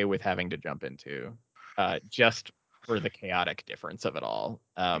okay with having to jump into, just for the chaotic difference of it all.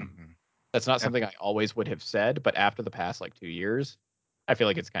 That's not something I always would have said, but after the past like 2 years, I feel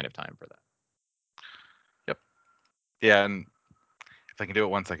like it's kind of time for that. Yep. Yeah, and if I can do it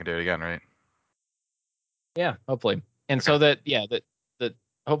once, I can do it again, right? Yeah, hopefully. And so that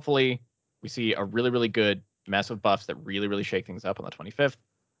hopefully we see a really, really good massive buffs that really, really shake things up on the 25th,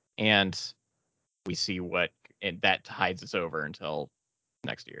 and we see and that tides us over until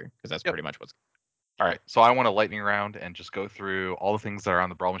next year, because that's pretty much what's. All right, so I want a lightning round and just go through all the things that are on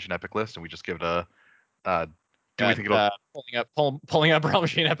the Brawl Machine Epic list, and we just give it a. Do we think it'll? Pulling up Brawl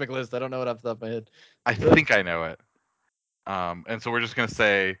Machine Epic list? I don't know it off the top of my head. I think I know it. And so we're just gonna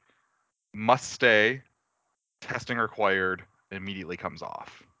say, must stay, testing required, immediately comes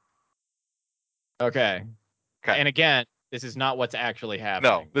off. Okay. Okay. And again, this is not what's actually No,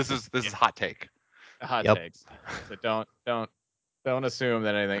 happening. this is hot take. Hot Yep. takes. So don't assume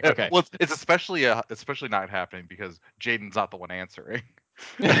that anything. Okay. Well, it's especially not happening because Jaden's not the one answering.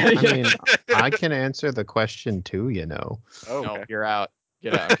 I mean, I can answer the question too, you know. Oh, No, okay. you're out.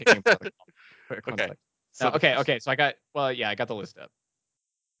 Get out. I'm kicking you out of the call. Quick, one Okay. sec. So No, the okay, first- okay. So I got the list up.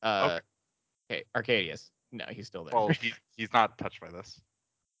 Okay. Okay, Arcadius. No, he's still there. Well, he's not touched by this.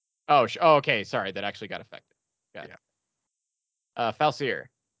 Oh, okay. Sorry, that actually got affected. Got it. Falsier.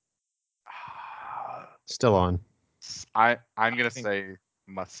 Still on. I'm gonna think- say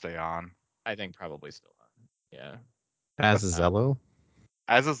must stay on. I think probably still on. Yeah. Azazello,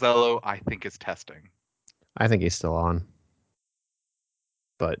 Azazello, I think is testing. I think he's still on.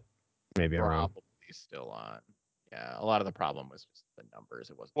 But maybe I'm wrong. Probably still on. Yeah. A lot of the problem was just the numbers.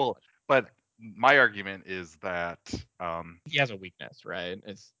 It wasn't. Well, much. but my argument is that He has a weakness, right?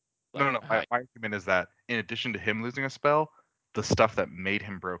 It's no. high. My argument is that in addition to him losing a spell, the stuff that made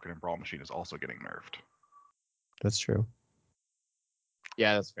him broken in Brawl Machine is also getting nerfed. That's true.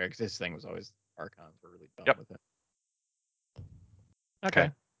 Yeah, that's fair because his thing was always Archons were really dumb Yep. with it.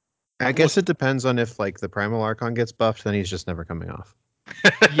 Okay. I guess it depends on if like the Primal Archon gets buffed, then he's just never coming off.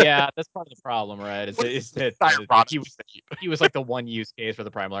 Yeah, that's part of the problem, right? Is that Ironic. he was like the one use case where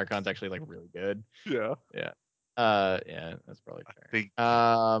the Primal Archon's actually like really good. Yeah. Yeah, that's probably I fair. think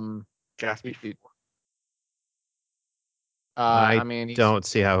Gatsby. dude. I I mean, don't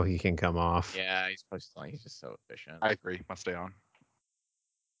see how he can come off. Yeah, he's just so efficient. I agree. Must stay on.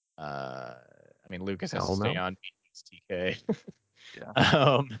 I mean, Lucas has to Hellmouth? stay on TK.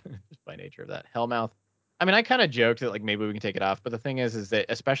 Yeah. Just by nature of that. Hellmouth. I mean, I kind of joked that like maybe we can take it off, but the thing is that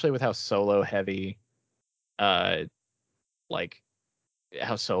especially with how solo heavy, like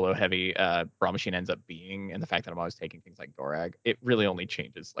how solo heavy Brawl Machine ends up being, and the fact that I'm always taking things like Gorag, it really only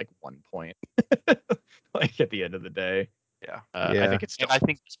changes like 1 point. Like at the end of the day. Yeah. I think it's still.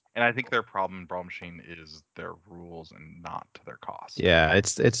 And I think their problem in Brawl Machine is their rules and not their cost. Yeah,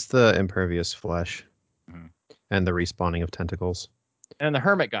 it's the impervious flesh Mhm. and the respawning of tentacles. And the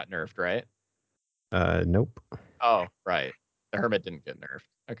Hermit got nerfed, right? Nope. Oh, right. The Hermit didn't get nerfed.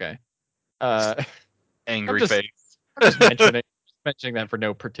 Okay. Angry just- face. I'm just mentioning that for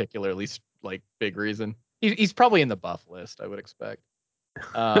no particularly like big reason. He's probably in the buff list, I would expect.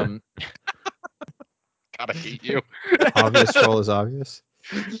 Gotta hate you. Obvious troll is obvious.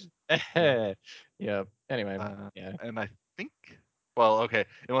 Yeah. Anyway, yeah. And I think, well, okay,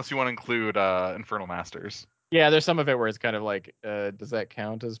 unless you want to include Infernal Masters. Yeah, there's some of it where it's kind of like, does that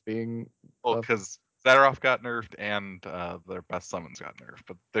count as being? Well, buff? because Zadaroff got nerfed and their best summons got nerfed,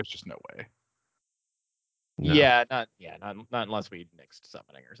 but there's just no way. No. Yeah, not unless we nixed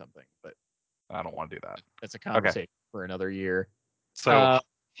summoning or something. But I don't want to do that. that's a conversation for another year. So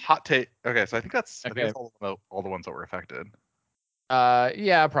hot take. Okay, so I think that's Okay. all the ones that were affected.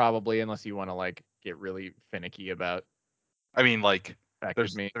 Yeah, probably unless you want to like get really finicky about I mean, like,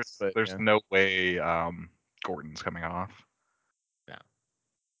 factored means, but there's yeah. no way Gordon's coming off. No.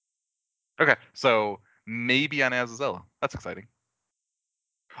 Okay, so maybe on Azazello. That's exciting.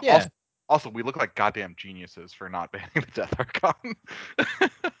 Yeah. Also, we look like goddamn geniuses for not banning the Death Archon.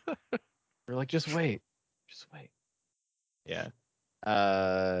 We're like, just wait. Yeah.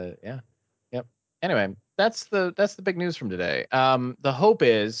 Yeah. Yep. Anyway, that's the big news from today. The hope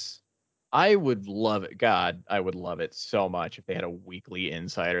is I would love it. God, I would love it so much if they had a weekly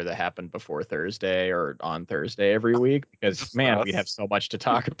insider that happened before Thursday or on Thursday every week because Just man, us. we'd have so much to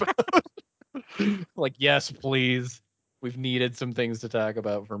talk about. Like, yes, please. We've needed some things to talk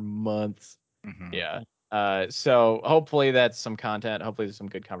about for months. Mhm. Yeah. So hopefully that's some content. Hopefully there's some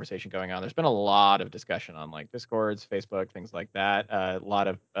good conversation going on. There's been a lot of discussion on like Discords, Facebook, things like that. A lot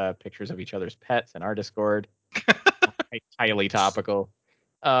of pictures of each other's pets in our Discord. Highly topical.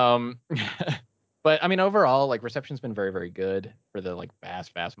 But I mean, overall, like reception's been very, very good for the like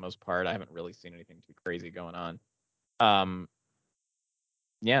vast most part. I haven't really seen anything too crazy going on.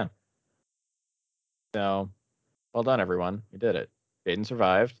 Yeah. So well done, everyone. You did it. Jaden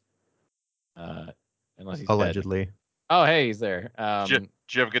survived. Unless he's dead. Allegedly. Oh, hey, he's there. Did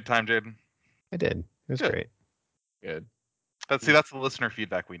you have a good time, Jaden? I did. It was Good. great. Good. That's the listener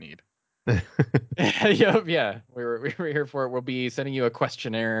feedback we need. Yep, yeah. We were here for it. We'll be sending you a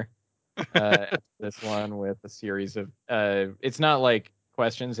questionnaire after this one with a series of it's not like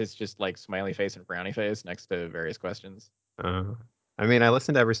questions, it's just like smiley face and frowny face next to various questions. I mean, I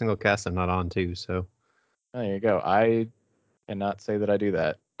listened to every single cast I'm not on too, so. Oh, there you go. I cannot say that I do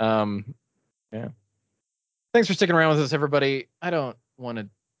that. Yeah. Thanks for sticking around with us, everybody. I don't want to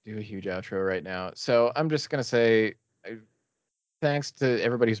do a huge outro right now, so I'm just gonna say thanks to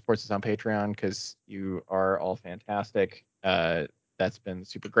everybody who supports us on Patreon because you are all fantastic. That's been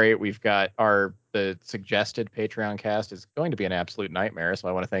super great. We've got the suggested Patreon cast is going to be an absolute nightmare, so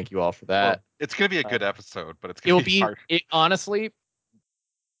I want to thank you all for that. Well, it's gonna be a good episode, but it's It'll gonna be hard. honestly,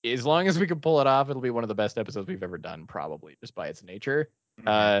 as long as we can pull it off, it'll be one of the best episodes we've ever done, probably just by its nature.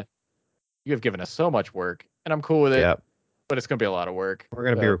 Mhm. You have given us so much work, and I'm cool with it. Yep. But it's gonna be a lot of work. We're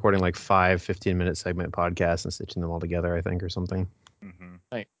going to be So, recording like 5 15-minute segment podcasts and stitching them all together, I think, or something. Mhm.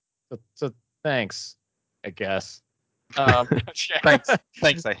 so thanks, I guess.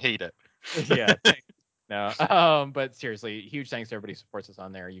 Thanks. I hate it. Yeah. No. But seriously, huge thanks to everybody who supports us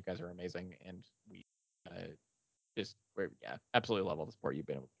on there. You guys are amazing, and we absolutely love all the support you've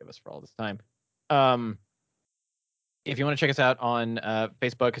been able to give us for all this time. If you want to check us out on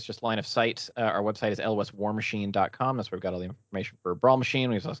Facebook, it's just Line of Sight. Our website is loswarmachine.com. That's where we've got all the information for Brawl Machine.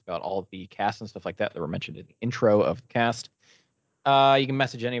 We've also got all of the cast and stuff like that were mentioned in the intro of the cast. You can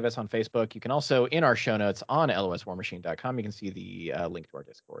message any of us on Facebook. You can also, in our show notes on loswarmachine.com, you can see the link to our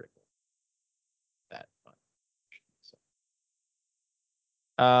Discord. That fun.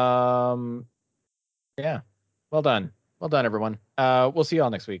 So, yeah. Well done, everyone. We'll see you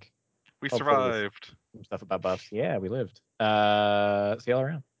all next week. We Hopefully with survived. some stuff about buffs. Yeah, we lived. See y'all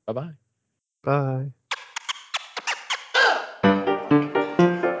around. Bye-bye. Bye.